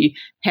employee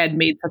had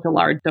made such a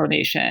large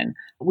donation.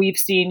 We've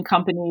seen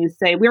companies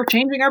say, we're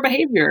changing our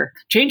behavior,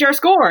 change our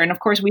score. And of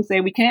course, we say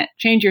we can't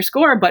change your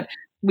score, but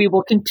we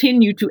will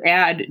continue to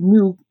add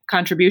new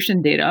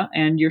contribution data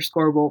and your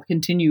score will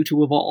continue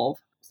to evolve.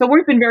 So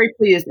we've been very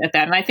pleased at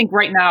that. And I think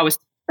right now,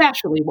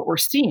 especially what we're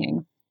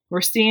seeing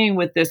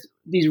with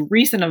these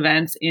recent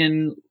events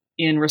in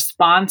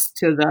response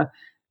to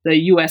the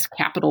U.S.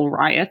 Capitol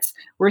riots,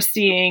 we're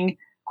seeing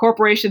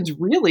corporations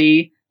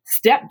really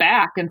step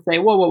back and say,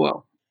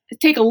 whoa,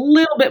 take a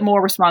little bit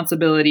more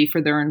responsibility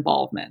for their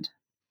involvement.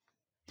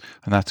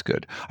 And that's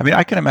good. I mean,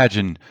 I can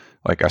imagine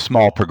like a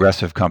small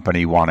progressive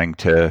company wanting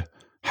to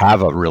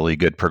have a really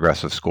good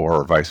progressive score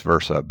or vice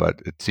versa.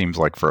 But it seems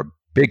like for a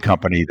big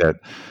company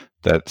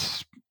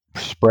that's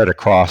spread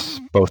across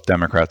both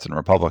Democrats and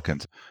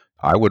Republicans,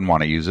 I wouldn't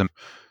want to use them.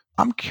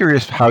 I'm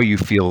curious how you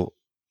feel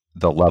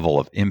the level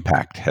of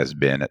impact has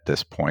been at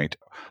this point.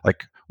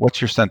 Like,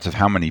 what's your sense of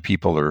how many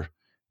people are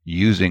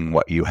using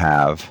what you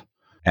have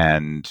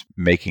and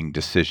making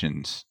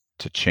decisions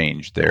to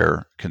change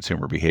their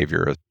consumer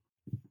behavior?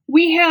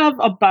 We have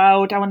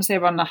about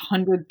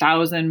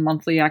 100,000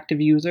 monthly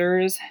active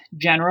users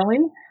generally.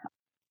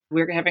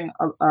 We're having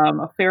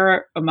a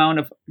fair amount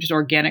of just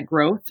organic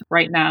growth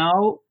right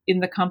now in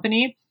the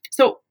company.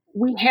 So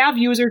we have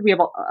users. We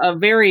have a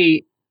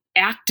very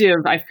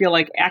active, I feel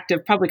like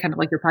active, probably kind of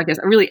like your podcast,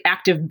 a really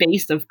active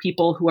base of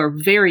people who are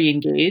very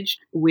engaged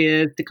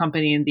with the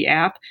company and the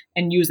app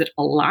and use it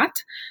a lot.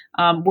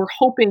 We're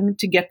hoping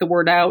to get the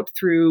word out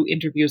through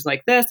interviews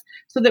like this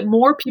so that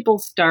more people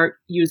start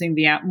using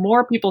the app,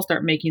 more people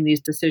start making these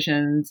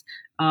decisions,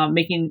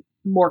 making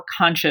more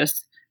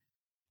conscious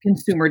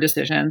consumer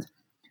decisions.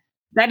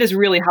 That is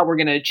really how we're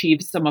going to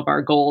achieve some of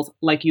our goals,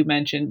 like you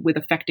mentioned, with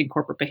affecting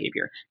corporate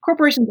behavior.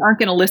 Corporations aren't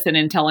going to listen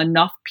until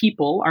enough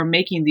people are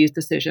making these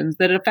decisions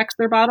that it affects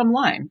their bottom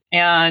line.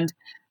 And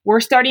we're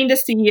starting to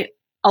see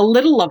a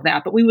little of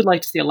that, but we would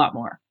like to see a lot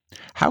more.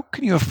 How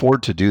can you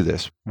afford to do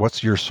this?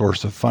 What's your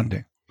source of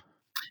funding?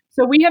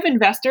 So we have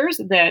investors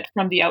that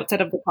from the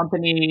outset of the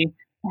company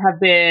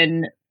have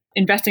been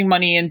investing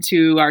money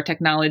into our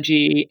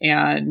technology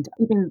and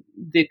keeping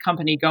the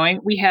company going.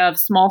 We have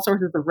small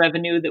sources of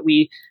revenue that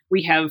we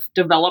have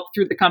developed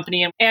through the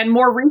company. And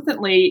more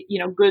recently,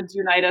 Goods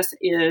Unite Us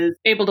is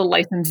able to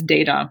license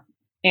data.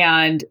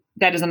 And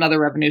that is another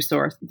revenue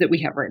source that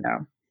we have right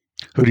now.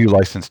 Who do you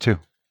license to?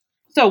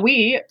 So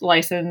we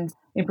license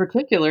in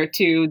particular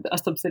to a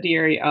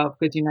subsidiary of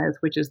Goods Unite Us,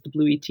 which is the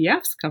Blue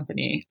ETFs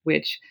company,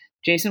 which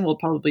Jason will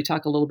probably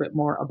talk a little bit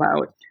more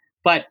about.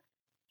 But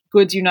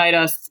Goods Unite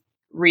Us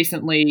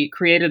recently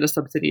created a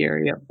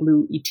subsidiary of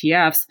Blue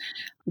ETFs,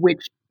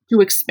 which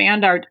to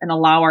expand and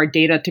allow our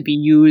data to be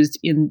used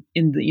in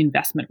the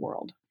investment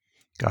world.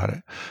 Got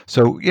it.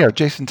 So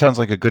Jason, sounds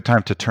like a good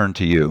time to turn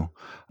to you.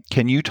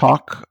 Can you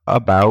talk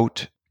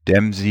about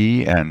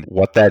Demz and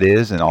what that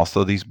is and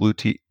also these Blue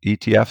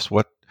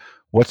ETFs?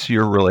 What's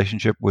your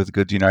relationship with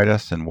Goods Unite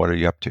Us and what are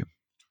you up to?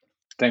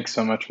 Thanks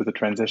so much for the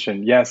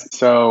transition. Yes,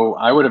 so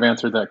I would have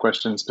answered that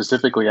question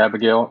specifically,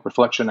 Abigail.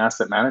 Reflection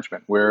Asset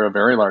Management. We're a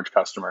very large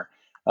customer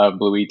of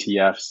Blue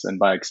ETFs and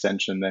by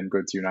extension, then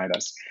Goods Unite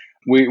Us.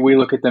 We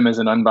look at them as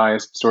an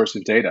unbiased source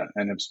of data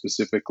and have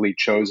specifically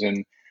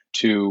chosen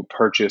to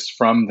purchase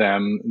from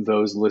them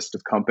those list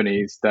of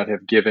companies that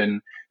have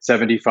given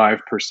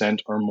 75%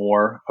 or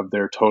more of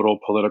their total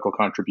political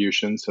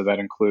contributions. So that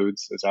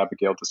includes, as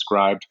Abigail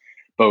described,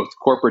 both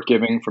corporate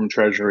giving from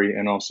Treasury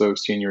and also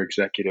senior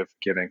executive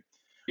giving.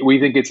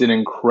 We think it's an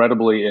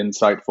incredibly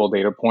insightful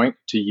data point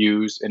to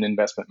use in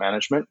investment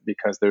management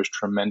because there's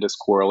tremendous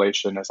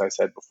correlation, as I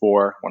said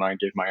before when I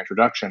gave my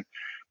introduction,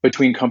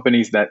 between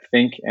companies that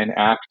think and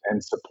act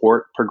and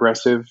support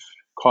progressive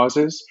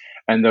causes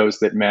and those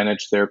that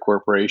manage their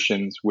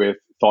corporations with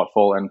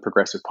thoughtful and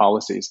progressive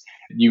policies.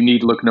 You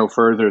need look no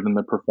further than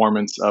the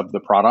performance of the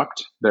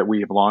product that we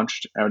have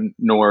launched,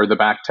 nor the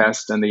back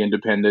test and the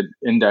independent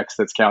index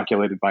that's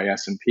calculated by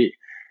S&P.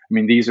 I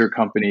mean, these are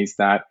companies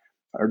that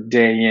are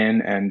day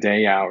in and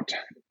day out,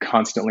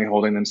 constantly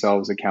holding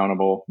themselves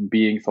accountable,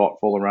 being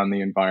thoughtful around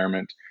the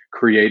environment,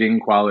 creating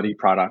quality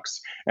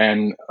products.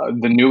 And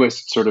the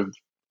newest sort of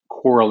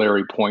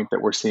corollary point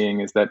that we're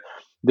seeing is that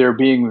they're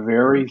being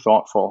very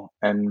thoughtful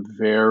and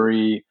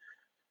very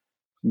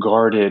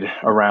guarded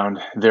around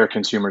their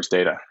consumers'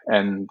 data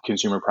and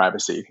consumer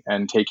privacy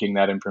and taking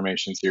that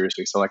information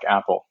seriously. So like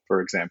Apple,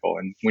 for example.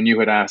 And when you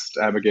had asked,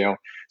 Abigail,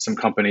 some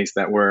companies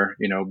that were,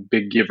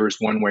 big givers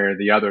one way or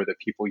the other that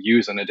people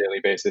use on a daily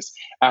basis,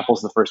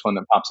 Apple's the first one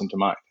that pops into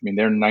mind. I mean,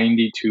 they're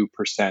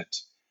 92%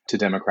 to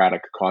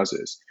democratic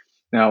causes.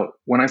 Now,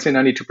 when I say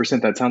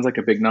 92%, that sounds like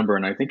a big number.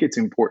 And I think it's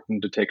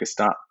important to take a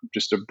stop,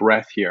 just a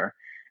breath here,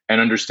 and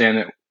understand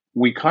that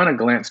we kind of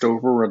glanced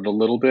over it a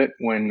little bit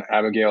when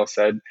Abigail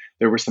said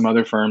there were some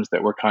other firms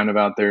that were kind of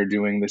out there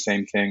doing the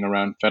same thing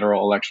around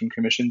Federal Election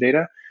Commission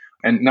data.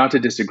 And not to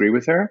disagree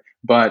with her,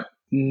 but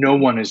no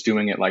one is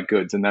doing it like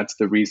Goods. And that's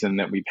the reason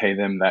that we pay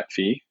them that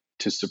fee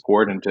to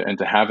support and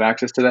to have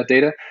access to that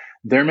data.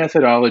 Their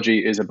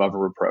methodology is above a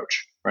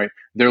reproach, right?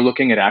 They're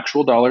looking at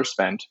actual dollars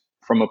spent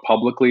from a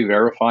publicly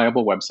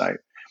verifiable website,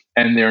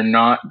 and they're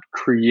not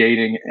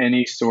creating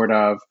any sort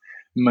of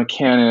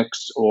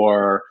mechanics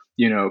or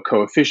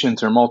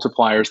coefficients or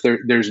multipliers.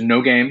 There's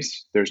no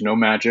games. There's no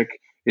magic.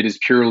 It is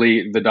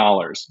purely the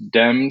dollars.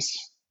 Dems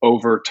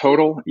over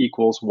total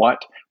equals what?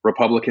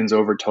 Republicans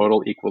over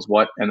total equals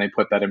what? And they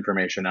put that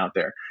information out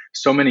there.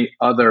 So many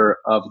other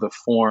of the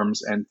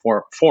forums and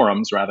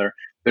forums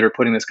that are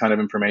putting this kind of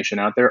information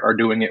out there are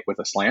doing it with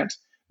a slant.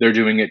 They're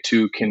doing it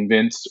to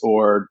convince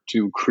or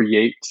to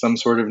create some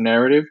sort of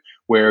narrative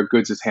where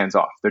Goods is hands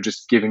off. They're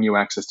just giving you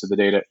access to the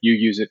data. You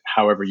use it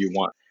however you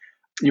want.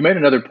 You made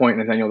another point,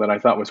 Nathaniel, that I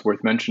thought was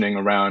worth mentioning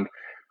around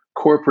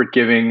corporate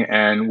giving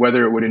and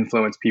whether it would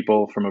influence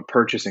people from a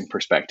purchasing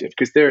perspective.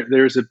 Because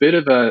there's a bit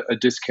of a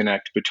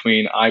disconnect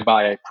between I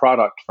buy a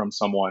product from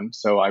someone.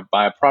 So I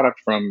buy a product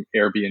from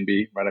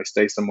Airbnb, right? I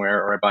stay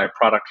somewhere, or I buy a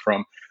product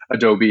from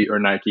Adobe or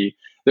Nike.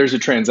 There's a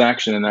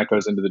transaction and that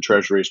goes into the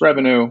Treasury's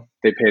revenue.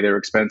 They pay their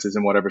expenses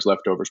and whatever's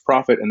left over is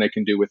profit, and they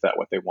can do with that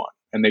what they want.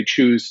 And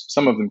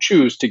some of them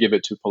choose to give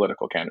it to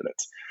political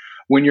candidates.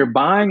 When you're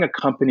buying a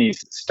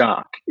company's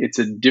stock, it's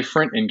a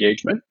different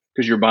engagement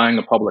because you're buying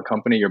a public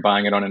company, you're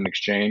buying it on an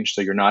exchange.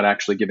 So you're not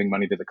actually giving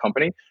money to the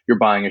company, you're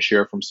buying a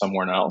share from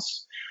someone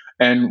else.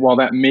 And while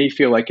that may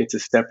feel like it's a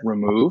step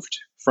removed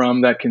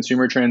from that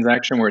consumer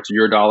transaction where it's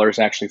your dollars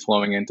actually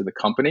flowing into the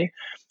company,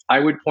 I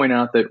would point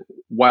out that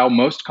while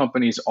most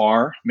companies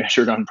are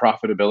measured on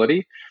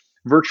profitability,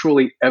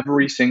 virtually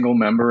every single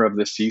member of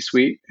the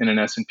C-suite in an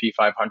S&P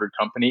 500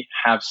 company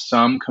have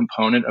some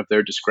component of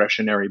their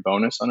discretionary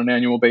bonus on an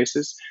annual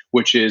basis,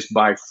 which is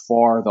by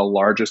far the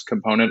largest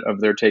component of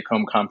their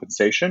take-home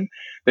compensation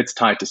that's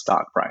tied to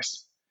stock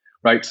price.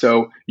 Right.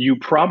 So you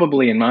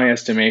probably, in my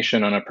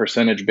estimation, on a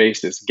percentage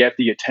basis, get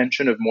the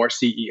attention of more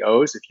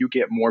CEOs if you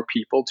get more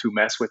people to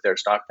mess with their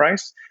stock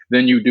price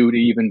than you do to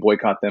even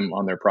boycott them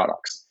on their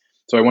products.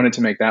 So I wanted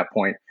to make that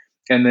point.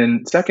 And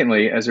then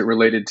secondly, as it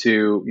related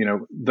to,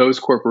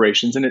 those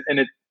corporations,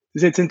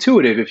 it's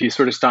intuitive if you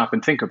sort of stop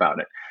and think about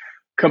it.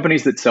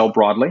 Companies that sell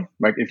broadly,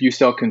 right? If you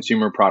sell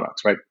consumer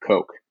products, right?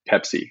 Coke,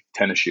 Pepsi,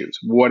 tennis shoes,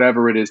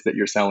 whatever it is that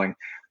you're selling,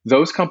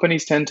 those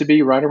companies tend to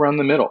be right around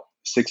the middle,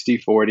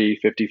 60-40,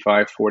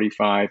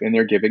 55-45, and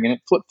they're giving it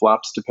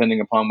flip-flops depending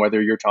upon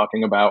whether you're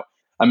talking about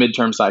a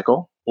midterm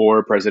cycle or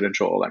a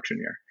presidential election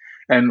year.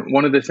 And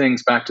one of the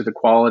things, back to the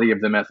quality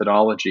of the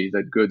methodology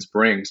that Goods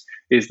brings,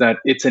 is that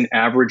it's an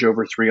average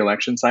over 3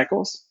 election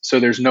cycles. So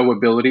there's no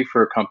ability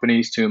for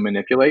companies to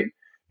manipulate,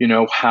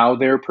 how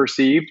they're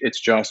perceived. It's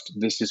just,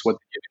 this is what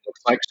the giving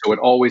looks like. So it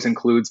always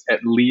includes at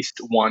least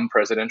one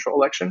presidential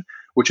election,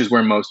 which is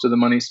where most of the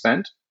money's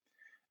spent.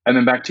 And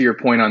then back to your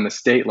point on the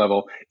state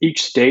level,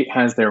 each state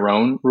has their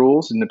own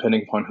rules, and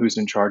depending upon who's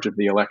in charge of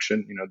the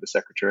election, the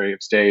Secretary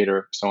of State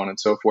or so on and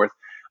so forth.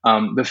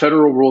 The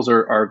federal rules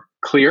are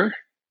clear.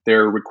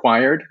 They're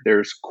required.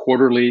 There's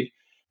quarterly,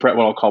 what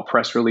I'll call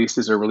press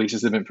releases or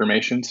releases of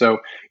information. So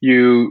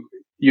you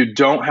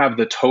don't have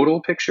the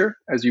total picture,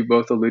 as you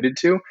both alluded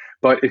to.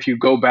 But if you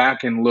go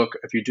back and look,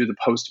 if you do the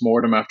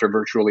postmortem after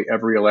virtually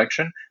every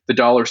election, the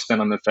dollars spent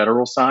on the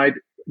federal side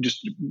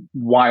just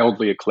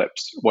wildly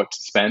eclipse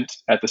what's spent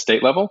at the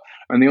state level.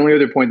 And the only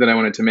other point that I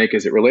wanted to make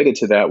as it related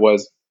to that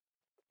was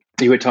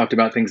you had talked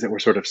about things that were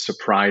sort of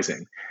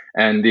surprising.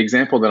 And the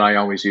example that I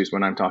always use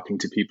when I'm talking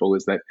to people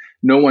is that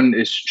no one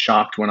is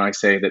shocked when I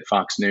say that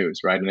Fox News,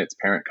 right, and its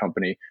parent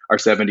company are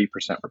 70%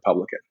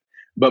 Republican.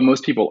 But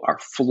most people are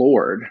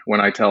floored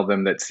when I tell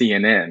them that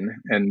CNN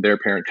and their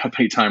parent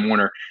company, Time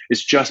Warner,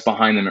 is just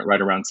behind them at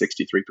right around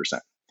 63%.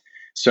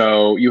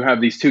 So you have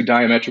these two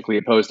diametrically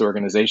opposed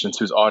organizations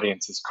whose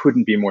audiences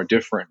couldn't be more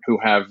different, who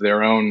have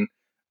their own,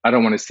 I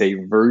don't want to say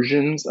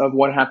versions of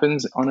what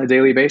happens on a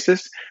daily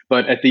basis,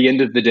 but at the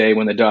end of the day,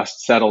 when the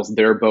dust settles,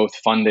 they're both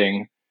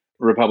funding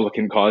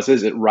Republican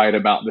causes at right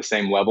about the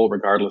same level,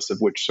 regardless of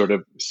which sort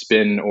of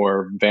spin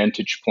or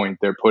vantage point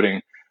they're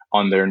putting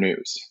on their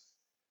news.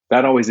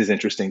 That always is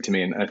interesting to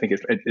me, and I think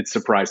it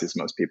surprises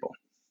most people.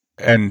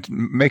 And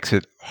makes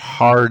it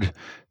hard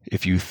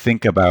if you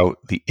think about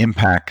the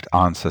impact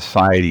on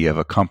society of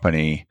a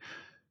company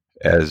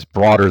as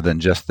broader than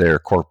just their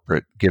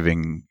corporate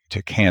giving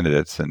to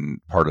candidates and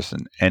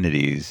partisan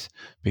entities,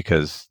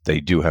 because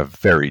they do have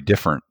very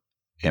different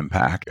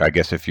impact. I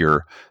guess if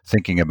you're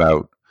thinking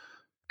about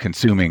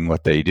consuming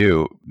what they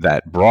do,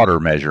 that broader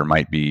measure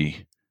might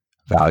be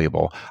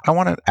valuable. I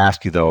want to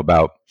ask you, though,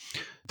 about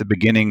the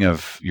beginning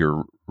of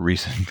your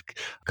recent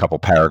couple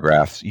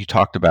paragraphs. You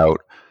talked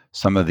about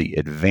some of the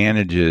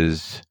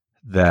advantages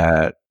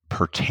that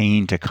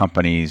pertain to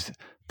companies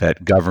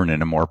that govern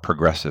in a more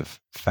progressive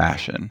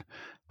fashion.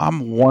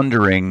 I'm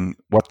wondering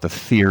what the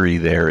theory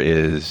there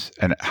is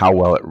and how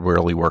well it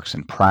really works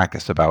in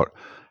practice about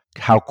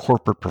how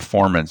corporate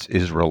performance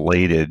is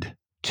related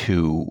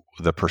to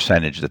the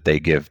percentage that they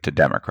give to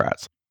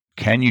Democrats.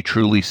 Can you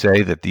truly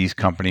say that these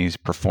companies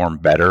perform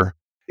better?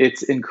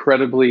 It's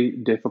incredibly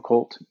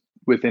difficult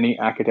with any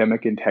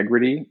academic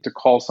integrity to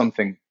call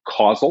something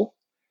causal,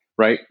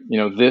 right?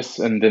 This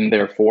and then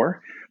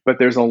therefore. But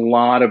there's a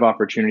lot of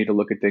opportunity to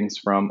look at things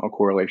from a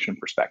correlation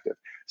perspective.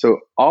 So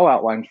I'll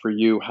outline for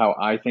you how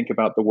I think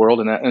about the world.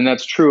 And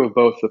that's true of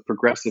both the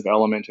progressive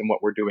element and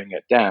what we're doing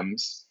at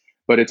Demz,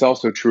 but it's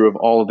also true of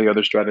all of the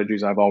other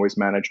strategies I've always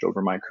managed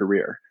over my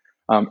career.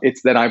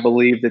 It's that I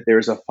believe that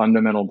there's a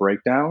fundamental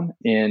breakdown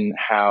in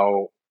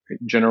how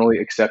generally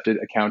accepted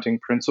accounting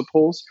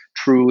principles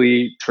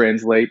truly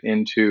translate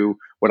into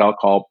what I'll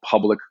call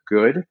public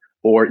good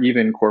or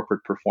even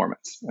corporate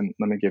performance. And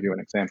let me give you an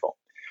example.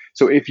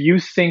 So if you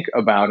think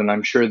about, and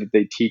I'm sure that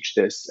they teach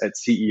this at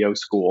CEO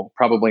school,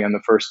 probably on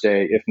the first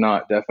day, if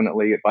not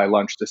definitely by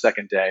lunch the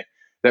second day,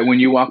 that when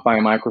you walk by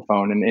a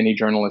microphone and any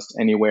journalist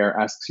anywhere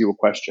asks you a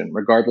question,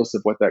 regardless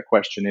of what that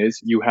question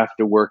is, you have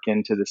to work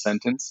into the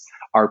sentence,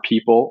 our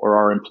people or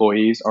our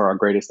employees are our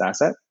greatest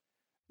asset.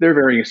 There are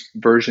various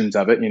versions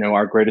of it.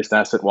 Our greatest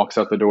asset walks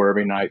out the door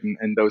every night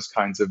and those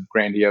kinds of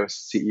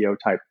grandiose CEO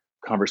type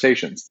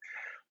conversations.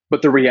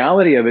 But the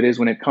reality of it is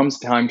when it comes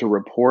time to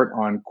report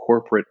on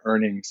corporate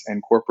earnings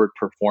and corporate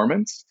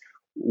performance,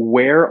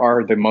 where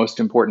are the most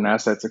important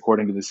assets,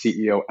 according to the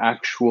CEO,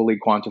 actually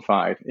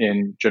quantified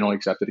in generally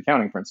accepted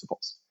accounting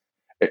principles?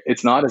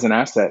 It's not as an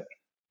asset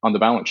on the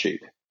balance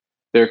sheet.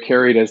 They're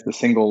carried as the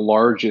single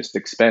largest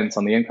expense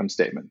on the income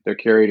statement. They're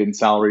carried in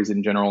salaries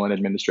and general and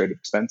administrative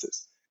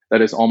expenses.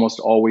 That is almost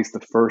always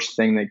the first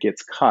thing that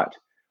gets cut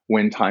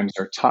when times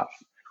are tough,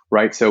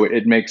 right? So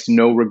it makes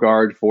no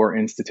regard for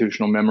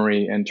institutional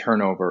memory and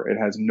turnover. It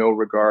has no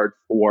regard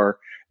for,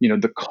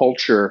 the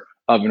culture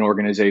of an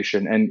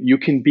organization. And you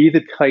can be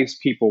the place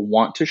people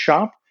want to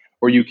shop,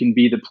 or you can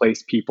be the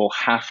place people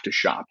have to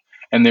shop.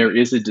 And there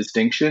is a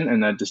distinction,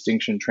 and that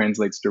distinction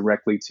translates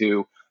directly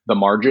to the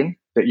margin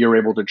that you're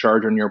able to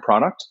charge on your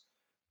product,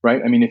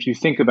 right? I mean, if you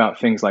think about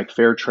things like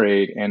fair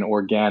trade and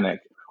organic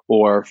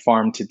or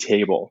farm to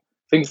table,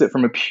 things that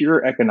from a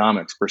pure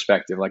economics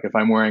perspective, like if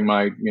I'm wearing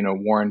my,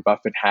 Warren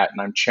Buffett hat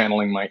and I'm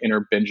channeling my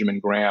inner Benjamin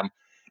Graham,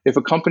 if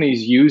a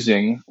company's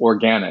using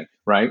organic,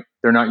 right,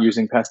 they're not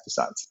using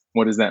pesticides.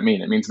 What does that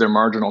mean? It means their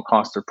marginal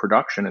cost of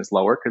production is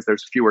lower because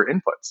there's fewer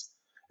inputs.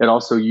 It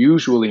also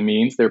usually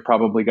means they've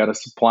probably got a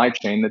supply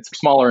chain that's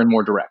smaller and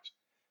more direct,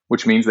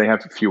 which means they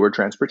have fewer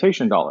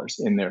transportation dollars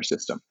in their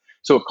system.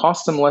 So it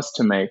costs them less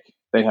to make,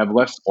 they have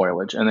less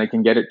spoilage, and they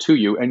can get it to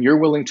you, and you're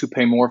willing to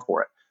pay more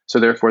for it. So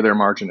therefore, their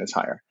margin is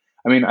higher.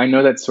 I mean, I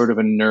know that's sort of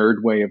a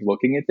nerd way of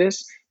looking at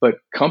this, but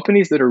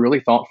companies that are really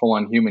thoughtful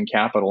on human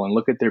capital and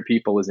look at their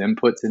people as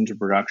inputs into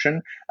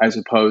production as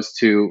opposed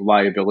to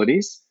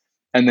liabilities,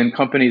 and then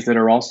companies that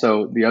are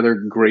also, the other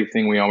great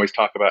thing we always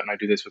talk about, and I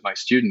do this with my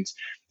students,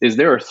 is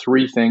there are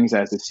three things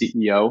as a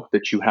CEO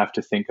that you have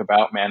to think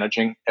about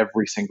managing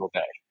every single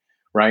day,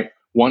 right?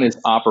 One is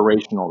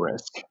operational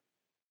risk.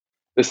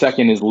 The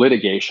second is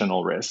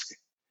litigational risk.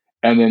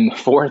 And then the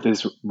fourth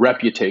is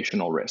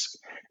reputational risk.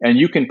 And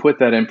you can put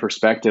that in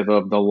perspective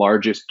of the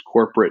largest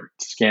corporate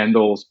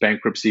scandals,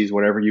 bankruptcies,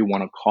 whatever you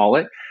want to call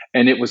it.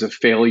 And it was a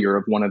failure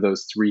of one of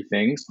those three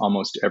things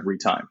almost every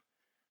time,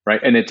 right?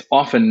 And it's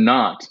often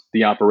not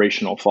the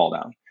operational fall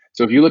down.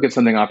 So if you look at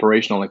something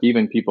operational, like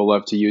even people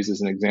love to use as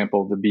an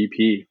example, the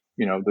BP,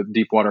 the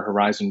Deepwater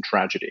Horizon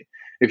tragedy.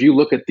 If you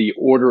look at the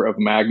order of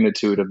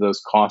magnitude of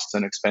those costs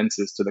and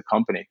expenses to the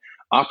company,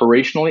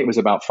 operationally, it was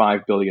about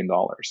 $5 billion,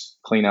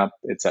 cleanup,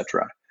 et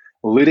cetera.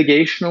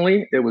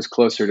 Litigationally, it was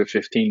closer to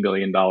 $15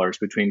 billion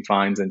between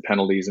fines and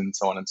penalties and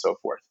so on and so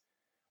forth.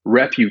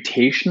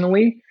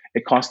 Reputationally,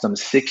 it cost them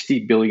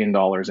 $60 billion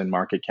in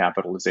market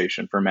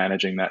capitalization for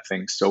managing that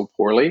thing so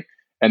poorly.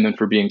 And then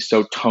for being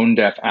so tone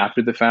deaf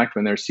after the fact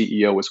when their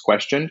CEO was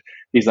questioned,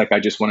 he's like, I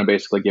just want to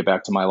basically get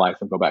back to my life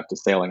and go back to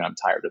sailing. I'm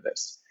tired of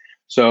this.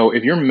 So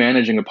if you're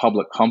managing a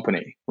public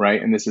company,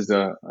 right, and this is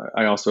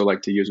I also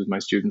like to use with my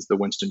students the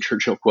Winston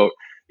Churchill quote,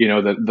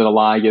 the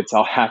lie gets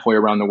all halfway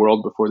around the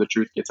world before the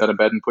truth gets out of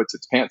bed and puts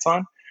its pants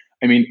on.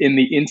 I mean, in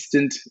the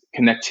instant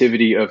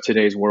connectivity of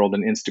today's world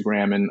and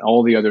Instagram and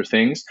all the other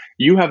things,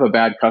 you have a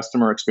bad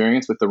customer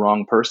experience with the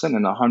wrong person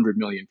and 100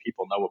 million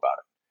people know about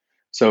it.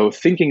 So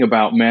thinking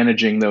about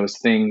managing those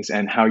things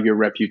and how your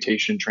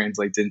reputation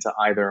translates into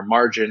either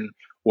margin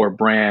or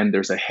brand,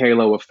 there's a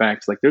halo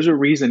effect. Like there's a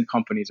reason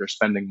companies are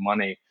spending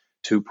money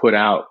to put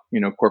out,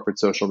 corporate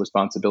social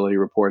responsibility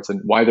reports, and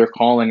why they're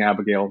calling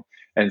Abigail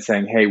and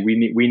saying, hey, we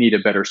need a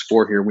better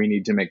score here. We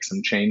need to make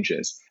some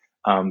changes.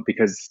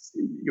 Because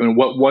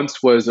what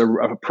once was a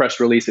press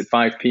release at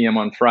 5 p.m.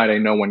 on Friday,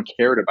 no one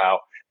cared about,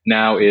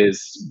 now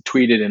is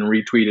tweeted and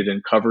retweeted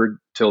and covered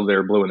till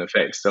they're blue in the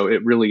face. So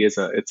it really is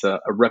it's a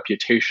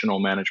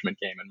reputational management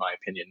game, in my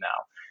opinion, now.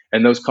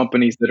 And those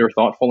companies that are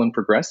thoughtful and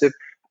progressive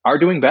are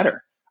doing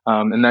better.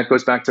 And that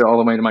goes back to all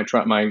the way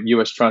to my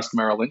U.S. Trust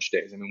Merrill Lynch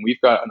days. I mean, we've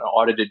got an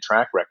audited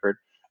track record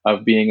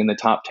of being in the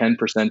top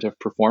 10% of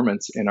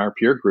performance in our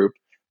peer group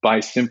by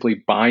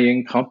simply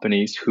buying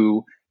companies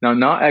who, now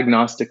not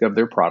agnostic of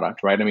their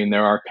product, right? I mean,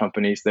 there are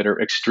companies that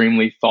are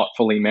extremely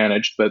thoughtfully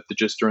managed, but that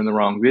just are in the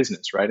wrong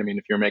business, right? I mean,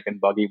 if you're making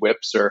buggy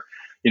whips or,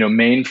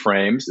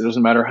 mainframes, it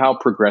doesn't matter how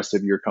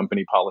progressive your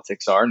company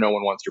politics are, no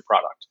one wants your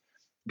product.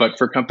 But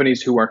for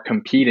companies who are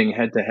competing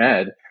head to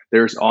head,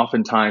 there's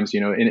oftentimes,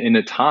 in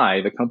a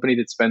tie, the company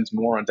that spends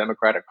more on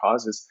democratic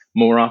causes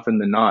more often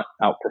than not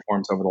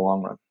outperforms over the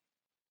long run.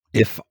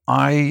 If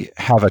I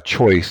have a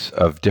choice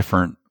of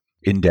different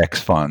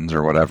index funds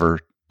or whatever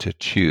to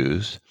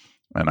choose,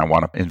 and I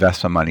want to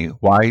invest some money,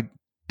 why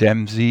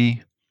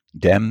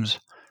Demz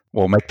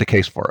will make the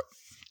case for it?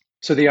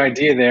 So the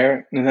idea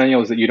there,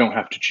 Nathaniel, is that you don't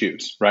have to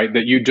choose, right?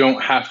 That you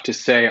don't have to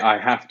say, I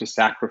have to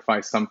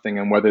sacrifice something,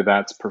 and whether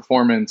that's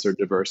performance or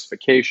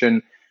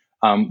diversification.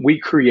 We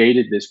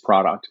created this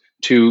product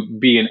to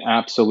be an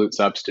absolute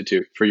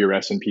substitute for your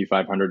S&P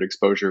 500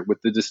 exposure, with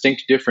the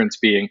distinct difference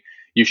being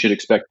you should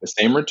expect the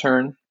same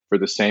return for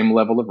the same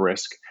level of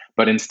risk,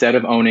 but instead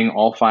of owning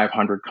all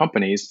 500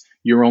 companies,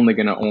 you're only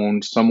going to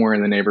own somewhere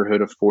in the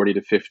neighborhood of 40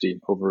 to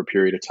 50 over a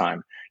period of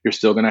time. You're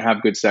still going to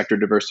have good sector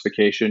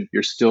diversification.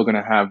 You're still going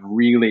to have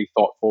really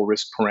thoughtful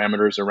risk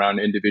parameters around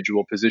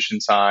individual position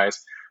size,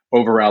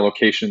 over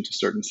allocation to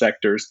certain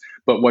sectors.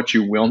 But what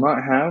you will not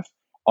have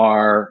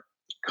are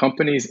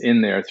companies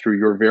in there through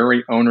your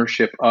very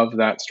ownership of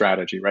that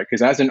strategy, right?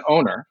 Because as an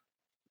owner,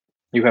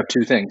 you have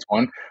two things.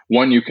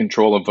 One, you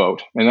control a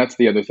vote. And that's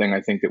the other thing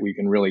I think that we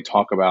can really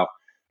talk about,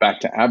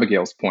 back to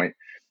Abigail's point.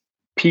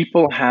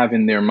 People have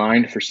in their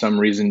mind, for some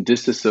reason,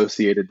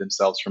 disassociated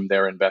themselves from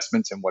their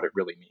investments and what it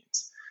really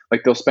means.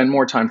 Like they'll spend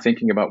more time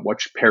thinking about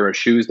which pair of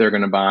shoes they're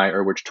going to buy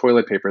or which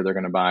toilet paper they're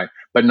going to buy,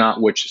 but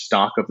not which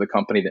stock of the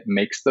company that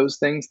makes those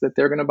things that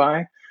they're going to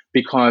buy.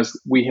 Because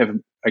we have,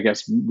 I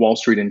guess, Wall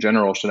Street in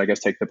general should, I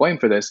guess, take the blame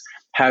for this,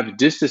 have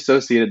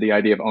disassociated the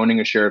idea of owning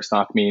a share of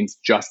stock means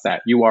just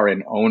that. You are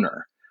an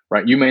owner,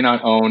 right? You may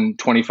not own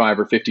 25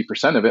 or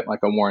 50% of it like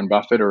a Warren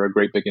Buffett or a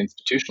great big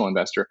institutional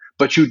investor,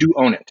 but you do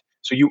own it.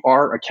 So you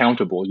are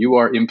accountable. You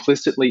are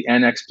implicitly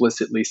and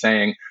explicitly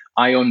saying,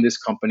 I own this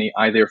company.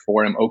 I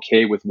therefore am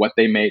okay with what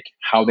they make,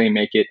 how they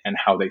make it, and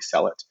how they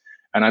sell it.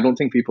 And I don't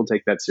think people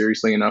take that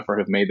seriously enough or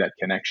have made that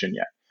connection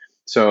yet.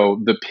 So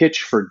the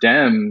pitch for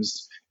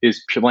Demz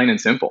is plain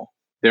and simple.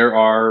 There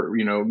are,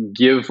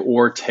 give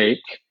or take.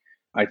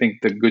 I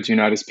think the Goods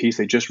United Us piece,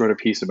 they just wrote a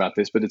piece about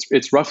this, but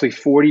it's roughly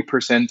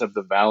 40% of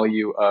the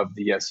value of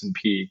the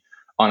S&P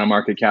on a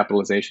market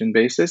capitalization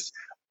basis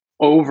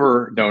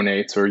over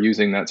donates, or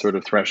using that sort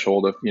of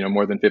threshold of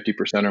more than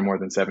 50% or more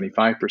than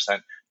 75%,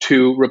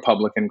 to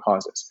Republican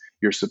causes.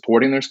 You're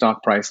supporting their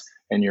stock price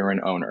and you're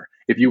an owner.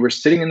 If you were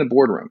sitting in the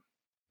boardroom,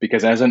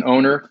 because as an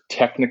owner,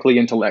 technically,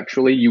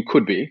 intellectually, you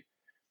could be,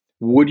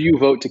 would you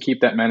vote to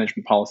keep that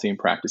management policy and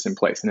practice in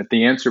place? And if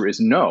the answer is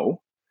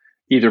no,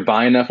 either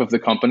buy enough of the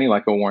company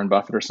like a Warren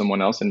Buffett or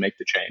someone else and make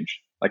the change,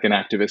 like an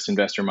activist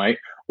investor might,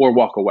 or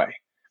walk away.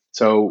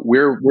 So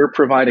we're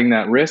providing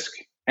that risk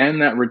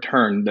and that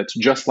return that's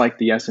just like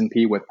the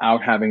S&P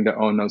without having to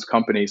own those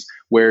companies,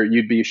 where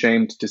you'd be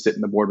ashamed to sit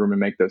in the boardroom and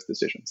make those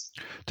decisions.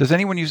 Does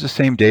anyone use the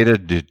same data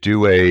to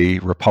do a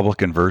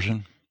Republican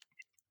version?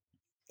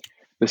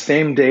 The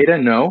same data?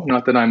 No,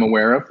 not that I'm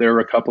aware of. There are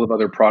a couple of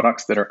other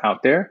products that are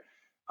out there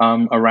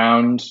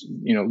around,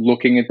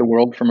 looking at the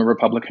world from a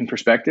Republican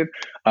perspective.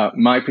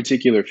 My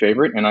particular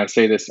favorite, and I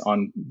say this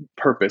on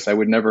purpose, I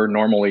would never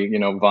normally,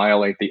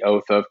 violate the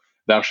oath of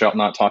thou shalt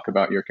not talk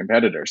about your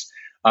competitors.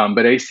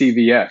 But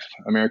ACVF,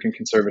 American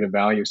Conservative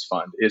Values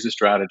Fund, is a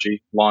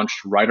strategy launched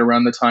right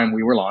around the time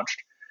we were launched.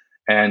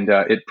 And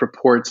it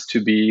purports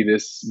to be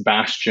this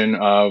bastion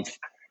of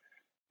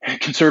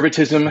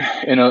conservatism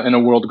in a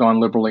world gone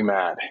liberally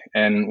mad.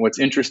 And what's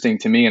interesting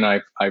to me, and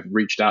I've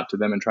reached out to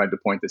them and tried to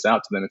point this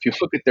out to them, if you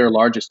look at their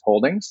largest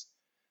holdings,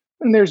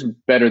 and there's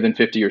better than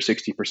 50 or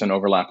 60%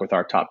 overlap with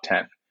our top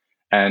 10.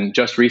 And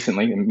just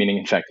recently, meaning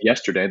in fact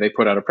yesterday, they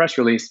put out a press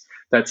release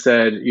that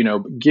said,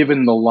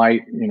 given the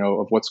light,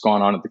 of what's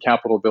gone on at the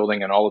Capitol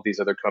building and all of these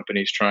other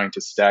companies trying to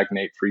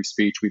stagnate free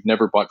speech, we've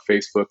never bought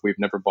Facebook, we've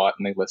never bought,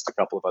 and they list a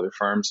couple of other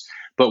firms,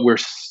 but we're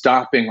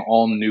stopping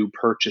all new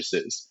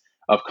purchases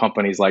of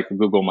companies like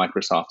Google,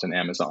 Microsoft, and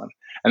Amazon.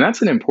 And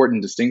that's an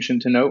important distinction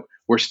to note.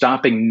 We're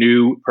stopping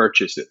new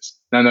purchases.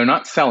 Now, they're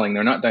not selling,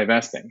 they're not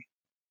divesting.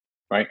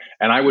 Right.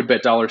 And I would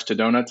bet dollars to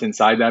donuts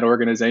inside that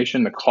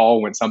organization, the call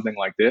went something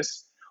like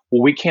this.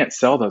 Well, we can't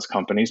sell those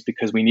companies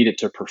because we need it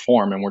to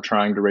perform and we're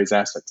trying to raise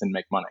assets and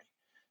make money.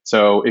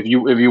 So if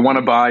you want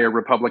to buy a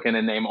Republican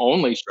and name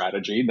only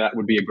strategy, that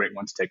would be a great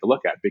one to take a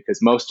look at, because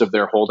most of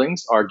their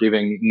holdings are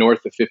giving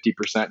north of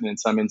 50% and in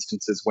some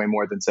instances way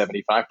more than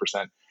 75%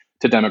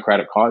 to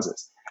Democratic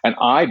causes. And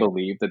I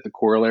believe that the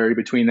corollary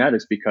between that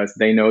is because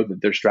they know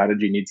that their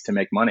strategy needs to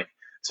make money.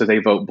 So they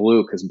vote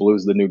blue because blue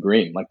is the new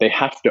green. Like they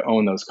have to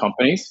own those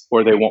companies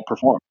or they won't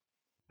perform.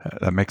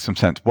 That makes some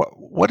sense.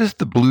 What is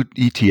the blue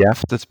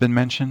ETF that's been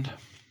mentioned?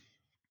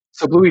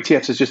 So Blue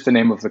ETFs is just the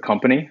name of the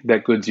company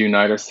that Goods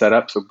United Us set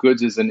up. So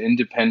Goods is an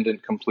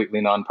independent,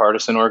 completely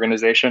nonpartisan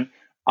organization.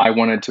 I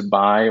wanted to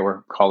buy,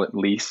 or call it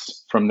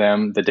lease, from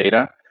them the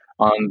data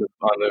on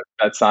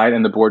that side,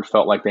 and the board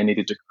felt like they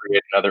needed to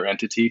create another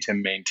entity to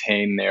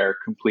maintain their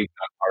complete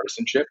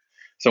nonpartisanship.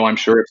 So I'm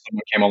sure if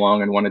someone came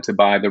along and wanted to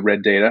buy the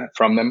red data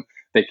from them,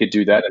 they could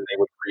do that and they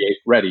would create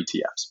red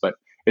ETFs. But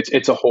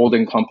it's a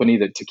holding company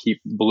that to keep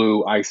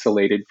blue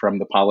isolated from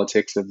the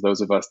politics of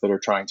those of us that are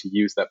trying to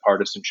use that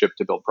partisanship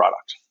to build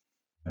product.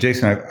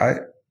 Jason, I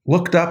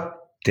looked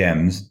up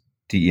Demz,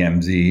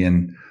 DMZ,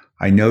 and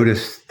I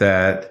noticed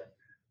that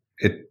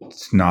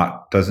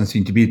doesn't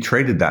seem to be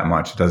traded that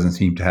much. It doesn't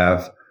seem to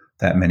have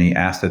that many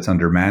assets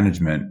under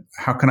management.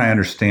 How can I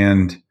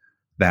understand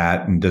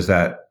that? And does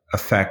that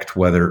affect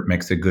whether it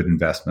makes a good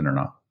investment or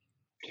not?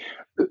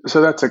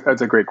 So that's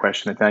a great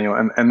question, Nathaniel.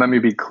 And let me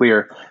be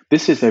clear.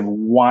 This is a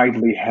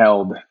widely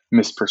held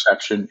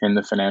misperception in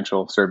the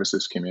financial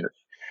services community.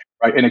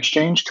 Right? An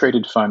exchange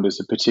traded fund is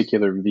a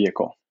particular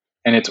vehicle,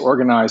 and it's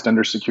organized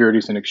under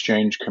Securities and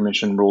Exchange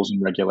Commission rules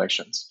and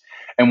regulations.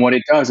 And what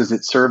it does is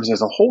it serves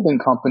as a holding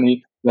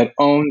company that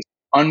owns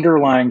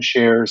underlying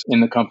shares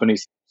in the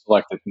companies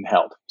selected and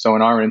held. So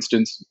in our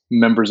instance,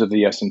 members of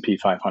the S&P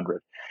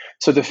 500.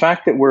 So the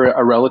fact that we're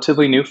a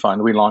relatively new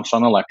fund, we launched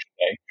on election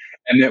day,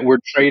 and that we're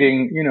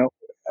trading,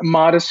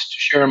 modest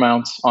share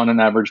amounts on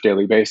an average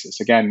daily basis.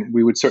 Again,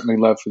 we would certainly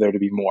love for there to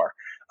be more.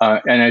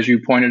 And as you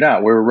pointed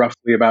out, we're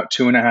roughly about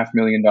 $2.5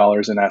 million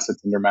in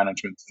assets under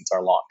management since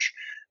our launch.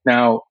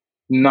 Now,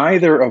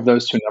 neither of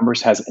those two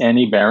numbers has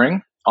any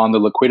bearing on the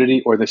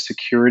liquidity or the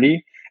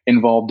security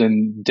involved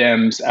in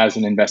Demz as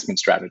an investment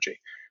strategy,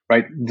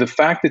 right? The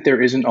fact that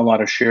there isn't a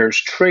lot of shares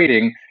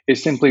trading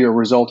is simply a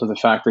result of the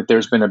fact that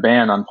there's been a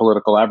ban on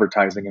political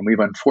advertising, and we've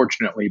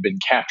unfortunately been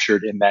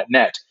captured in that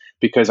net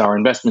because our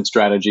investment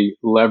strategy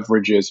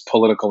leverages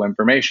political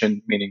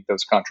information, meaning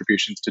those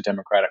contributions to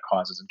Democratic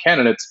causes and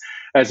candidates,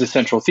 as a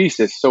central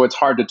thesis. So it's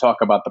hard to talk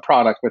about the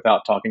product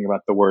without talking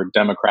about the word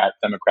Democrat,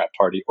 Democrat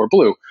Party, or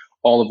blue,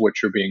 all of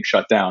which are being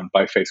shut down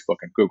by Facebook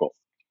and Google.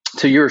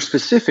 To your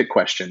specific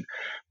question,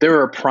 there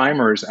are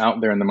primers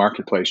out there in the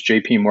marketplace.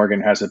 JP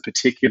Morgan has a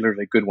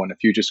particularly good one. If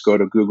you just go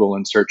to Google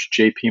and search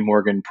JP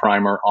Morgan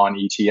primer on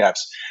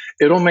ETFs,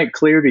 it'll make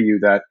clear to you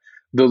that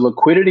the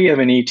liquidity of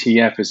an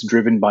ETF is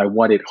driven by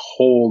what it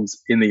holds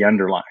in the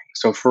underlying.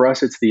 So for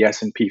us, it's the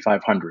S&P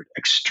 500,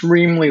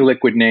 extremely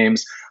liquid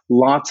names,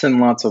 lots and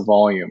lots of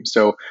volume.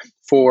 So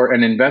for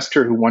an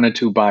investor who wanted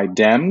to buy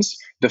Demz,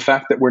 the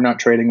fact that we're not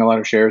trading a lot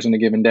of shares in a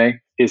given day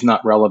is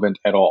not relevant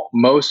at all.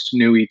 Most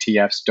new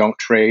ETFs don't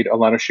trade a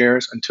lot of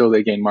shares until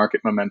they gain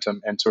market momentum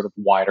and sort of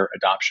wider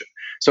adoption.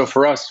 So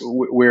for us,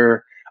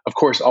 we're, of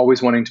course,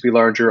 always wanting to be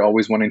larger,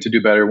 always wanting to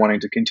do better, wanting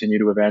to continue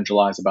to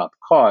evangelize about the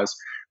cause.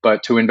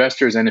 But to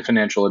investors and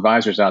financial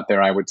advisors out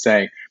there, I would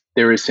say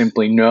there is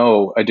simply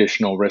no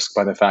additional risk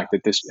by the fact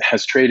that this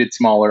has traded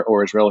smaller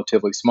or is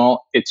relatively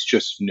small. It's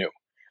just new.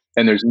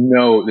 And there's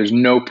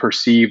no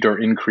perceived or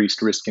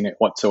increased risk in it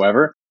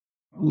whatsoever.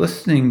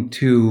 Listening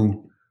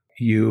to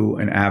you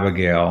and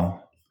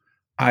Abigail,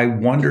 I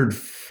wondered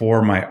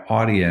for my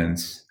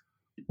audience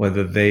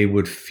whether they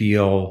would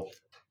feel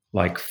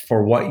like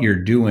for what you're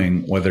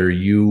doing, whether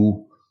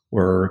you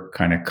were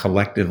kind of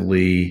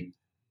collectively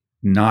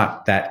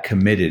not that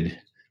committed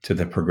to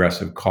the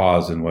progressive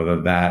cause and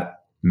whether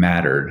that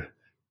mattered.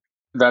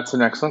 That's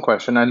an excellent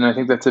question. And I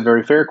think that's a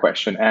very fair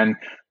question. And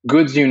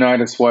Goods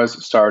Unite Us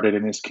was started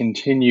and is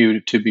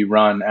continued to be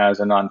run as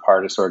a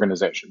nonpartisan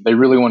organization. They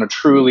really want to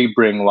truly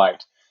bring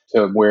light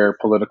to where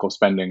political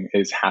spending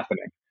is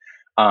happening.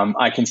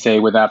 I can say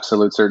with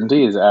absolute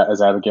certainty,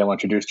 as Abigail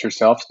introduced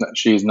herself,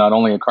 she's not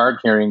only a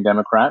card-carrying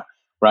Democrat,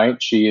 right?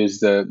 She is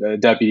the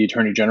Deputy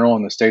Attorney General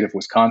in the state of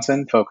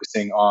Wisconsin,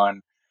 focusing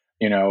on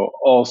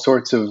all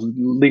sorts of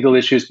legal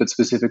issues, but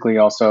specifically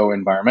also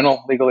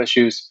environmental legal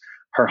issues.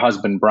 Her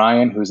husband,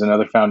 Brian, who's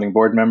another founding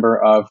board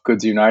member of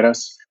Goods Unite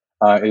Us,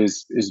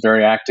 is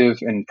very active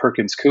in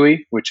Perkins Coie,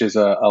 which is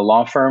a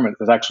law firm.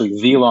 It's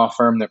actually the law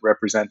firm that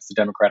represents the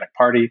Democratic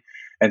Party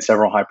and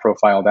several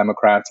high-profile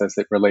Democrats as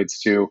it relates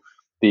to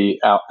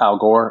the Al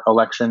Gore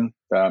election,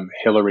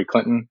 Hillary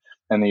Clinton,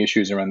 and the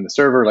issues around the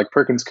server. Like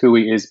Perkins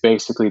Coie is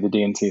basically the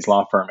DNC's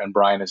law firm, and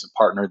Brian is a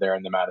partner there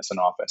in the Madison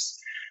office.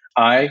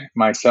 I,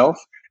 myself,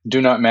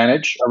 do not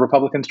manage a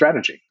Republican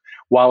strategy.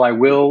 While I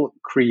will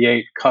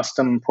create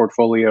custom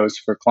portfolios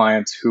for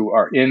clients who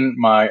are in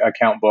my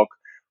account book,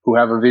 who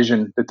have a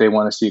vision that they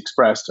want to see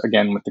expressed,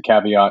 again, with the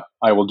caveat,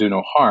 I will do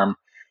no harm,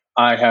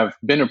 I have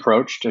been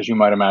approached, as you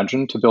might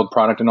imagine, to build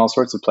product in all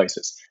sorts of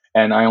places.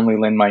 And I only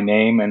lend my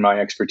name and my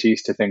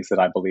expertise to things that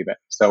I believe in.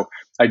 So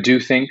I do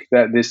think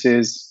that this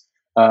is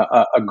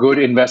a good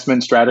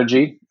investment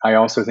strategy. I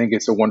also think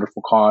it's a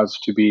wonderful cause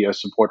to be a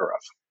supporter of.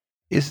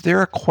 Is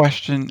there a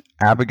question,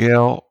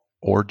 Abigail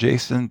or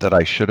Jason, that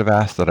I should have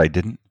asked that I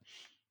didn't?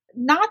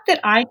 Not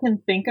that I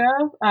can think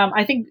of.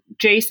 I think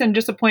Jason,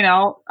 just a point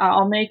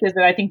I'll make is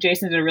that I think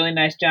Jason did a really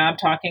nice job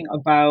talking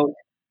about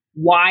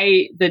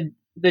why the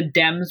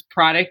Demz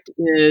product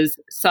is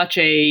such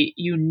a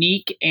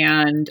unique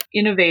and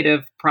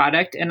innovative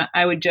product. And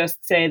I would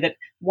just say that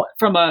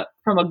from a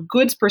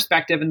goods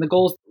perspective and the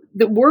goals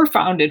that we're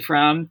founded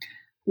from,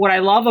 what I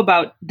love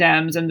about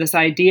Demz and this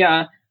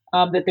idea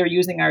that they're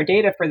using our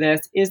data for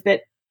this is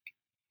that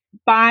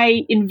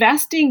by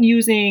investing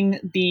using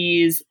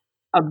these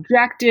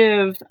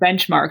objective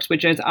benchmarks,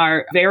 which is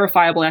our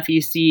verifiable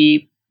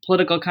FEC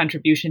political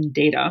contribution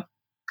data,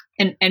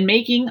 and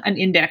making an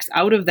index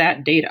out of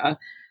that data,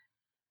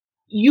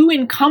 you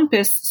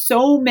encompass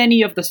so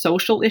many of the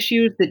social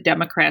issues that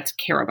Democrats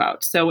care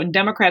about. So when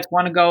Democrats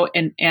want to go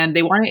and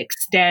they want to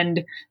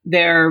extend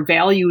their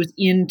values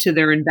into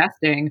their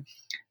investing,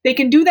 they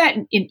can do that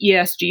in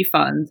ESG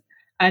funds.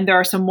 And there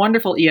are some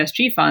wonderful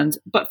ESG funds.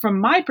 But from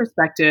my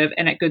perspective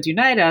and at Goods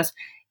Unite Us,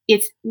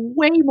 it's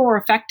way more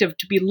effective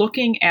to be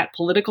looking at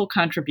political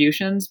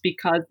contributions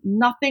because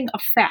nothing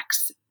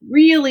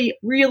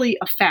really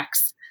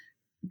affects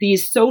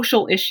these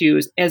social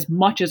issues as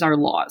much as our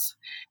laws.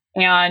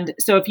 And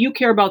so if you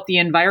care about the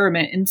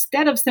environment,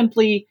 instead of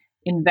simply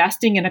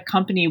investing in a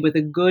company with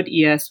a good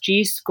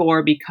ESG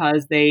score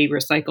because they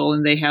recycle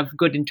and they have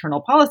good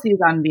internal policies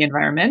on the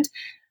environment,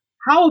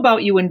 how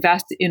about you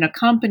invest in a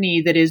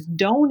company that is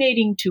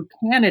donating to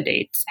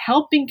candidates,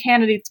 helping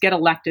candidates get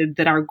elected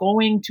that are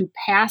going to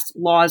pass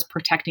laws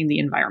protecting the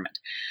environment?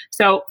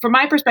 So from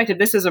my perspective,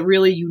 this is a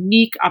really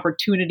unique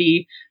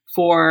opportunity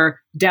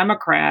for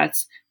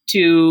Democrats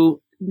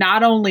to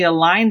not only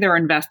align their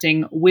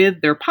investing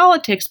with their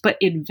politics, but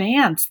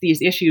advance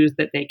these issues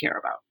that they care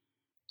about.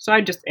 So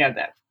I just add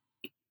that.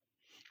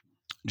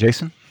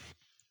 Jason?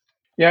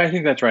 Yeah, I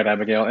think that's right,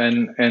 Abigail.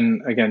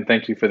 And again,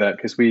 thank you for that,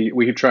 because we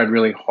have tried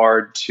really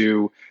hard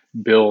to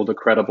build a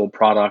credible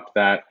product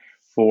that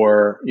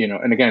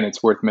and again,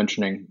 it's worth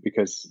mentioning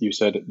because you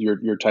said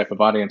your type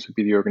of audience would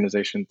be the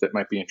organizations that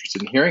might be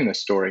interested in hearing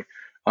this story.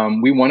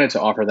 We wanted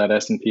to offer that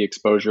S&P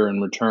exposure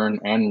and return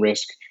and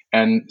risk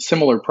and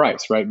similar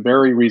price, right?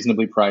 Very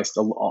reasonably priced,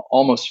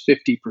 almost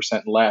 50%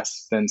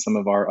 less than some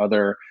of our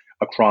other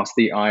across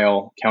the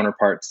aisle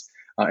counterparts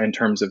in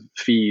terms of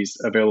fees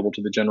available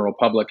to the general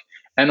public.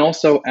 And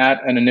also at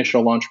an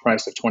initial launch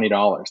price of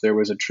 $20. There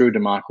was a true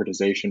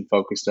democratization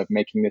focused of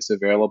making this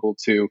available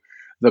to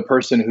the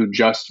person who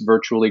just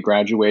virtually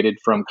graduated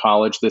from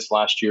college this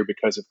last year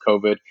because of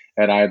COVID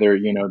at either,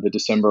 the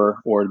December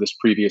or this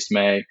previous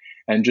May,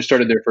 and just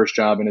started their first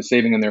job and is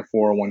saving in their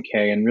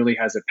 401k and really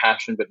has a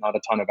passion but not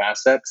a ton of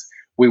assets.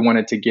 We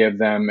wanted to give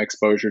them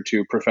exposure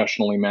to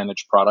professionally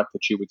managed product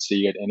that you would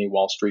see at any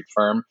Wall Street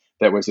firm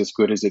that was as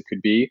good as it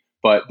could be,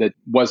 but that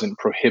wasn't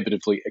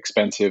prohibitively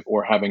expensive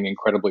or having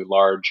incredibly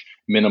large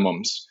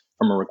minimums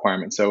from a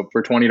requirement. So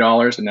for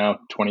 $20 and now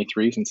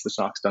 $23, since the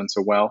stock's done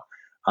so well,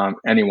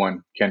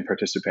 anyone can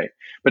participate.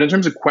 But in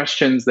terms of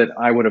questions that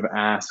I would have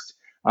asked,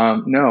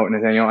 no,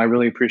 Nathaniel, I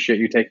really appreciate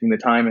you taking the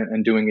time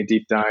and doing a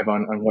deep dive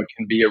on what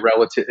can be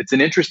it's an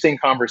interesting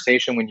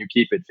conversation when you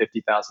keep it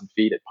 50,000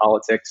 feet at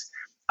politics.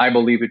 I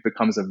believe it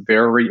becomes a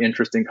very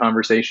interesting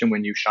conversation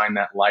when you shine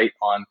that light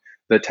on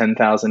the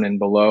 10,000 and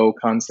below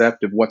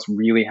concept of what's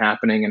really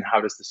happening and how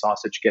does the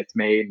sausage get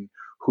made and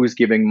who's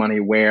giving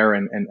money where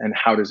and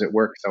how does it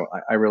work. So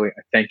I really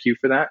thank you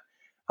for that.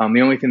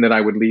 The only thing that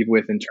I would leave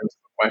with in terms of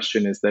the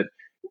question is that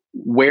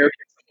where can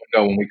someone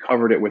go? When we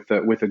covered it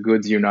with the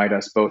Goods Unite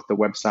Us, both the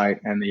website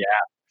and the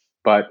app,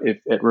 but if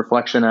at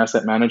Reflection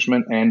Asset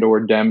Management and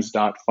or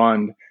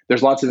Demz.fund,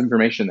 there's lots of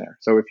information there.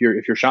 So if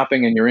you're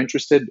shopping and you're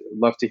interested,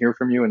 love to hear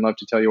from you and love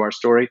to tell you our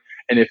story.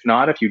 And if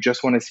not, if you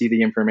just want to see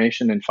the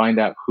information and find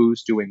out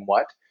who's doing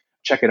what,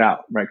 check it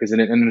out, right? Because an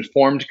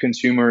informed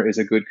consumer is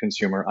a good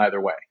consumer either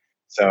way.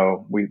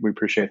 So we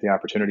appreciate the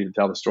opportunity to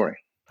tell the story.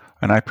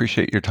 And I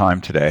appreciate your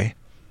time today.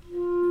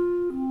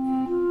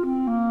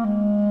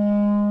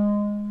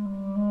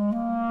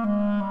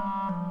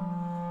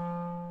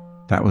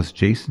 That was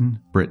Jason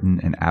Britton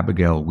and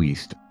Abigail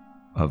Wiest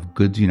of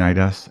Goods Unite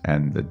Us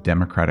and the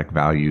Democratic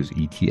Values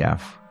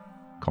ETF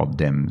called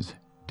Demz.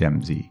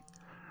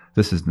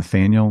 This is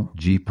Nathaniel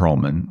G.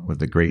 Perlman with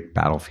the Great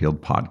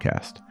Battlefield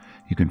Podcast.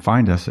 You can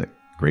find us at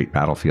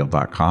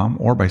greatbattlefield.com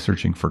or by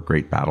searching for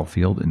Great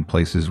Battlefield in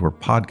places where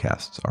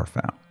podcasts are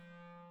found.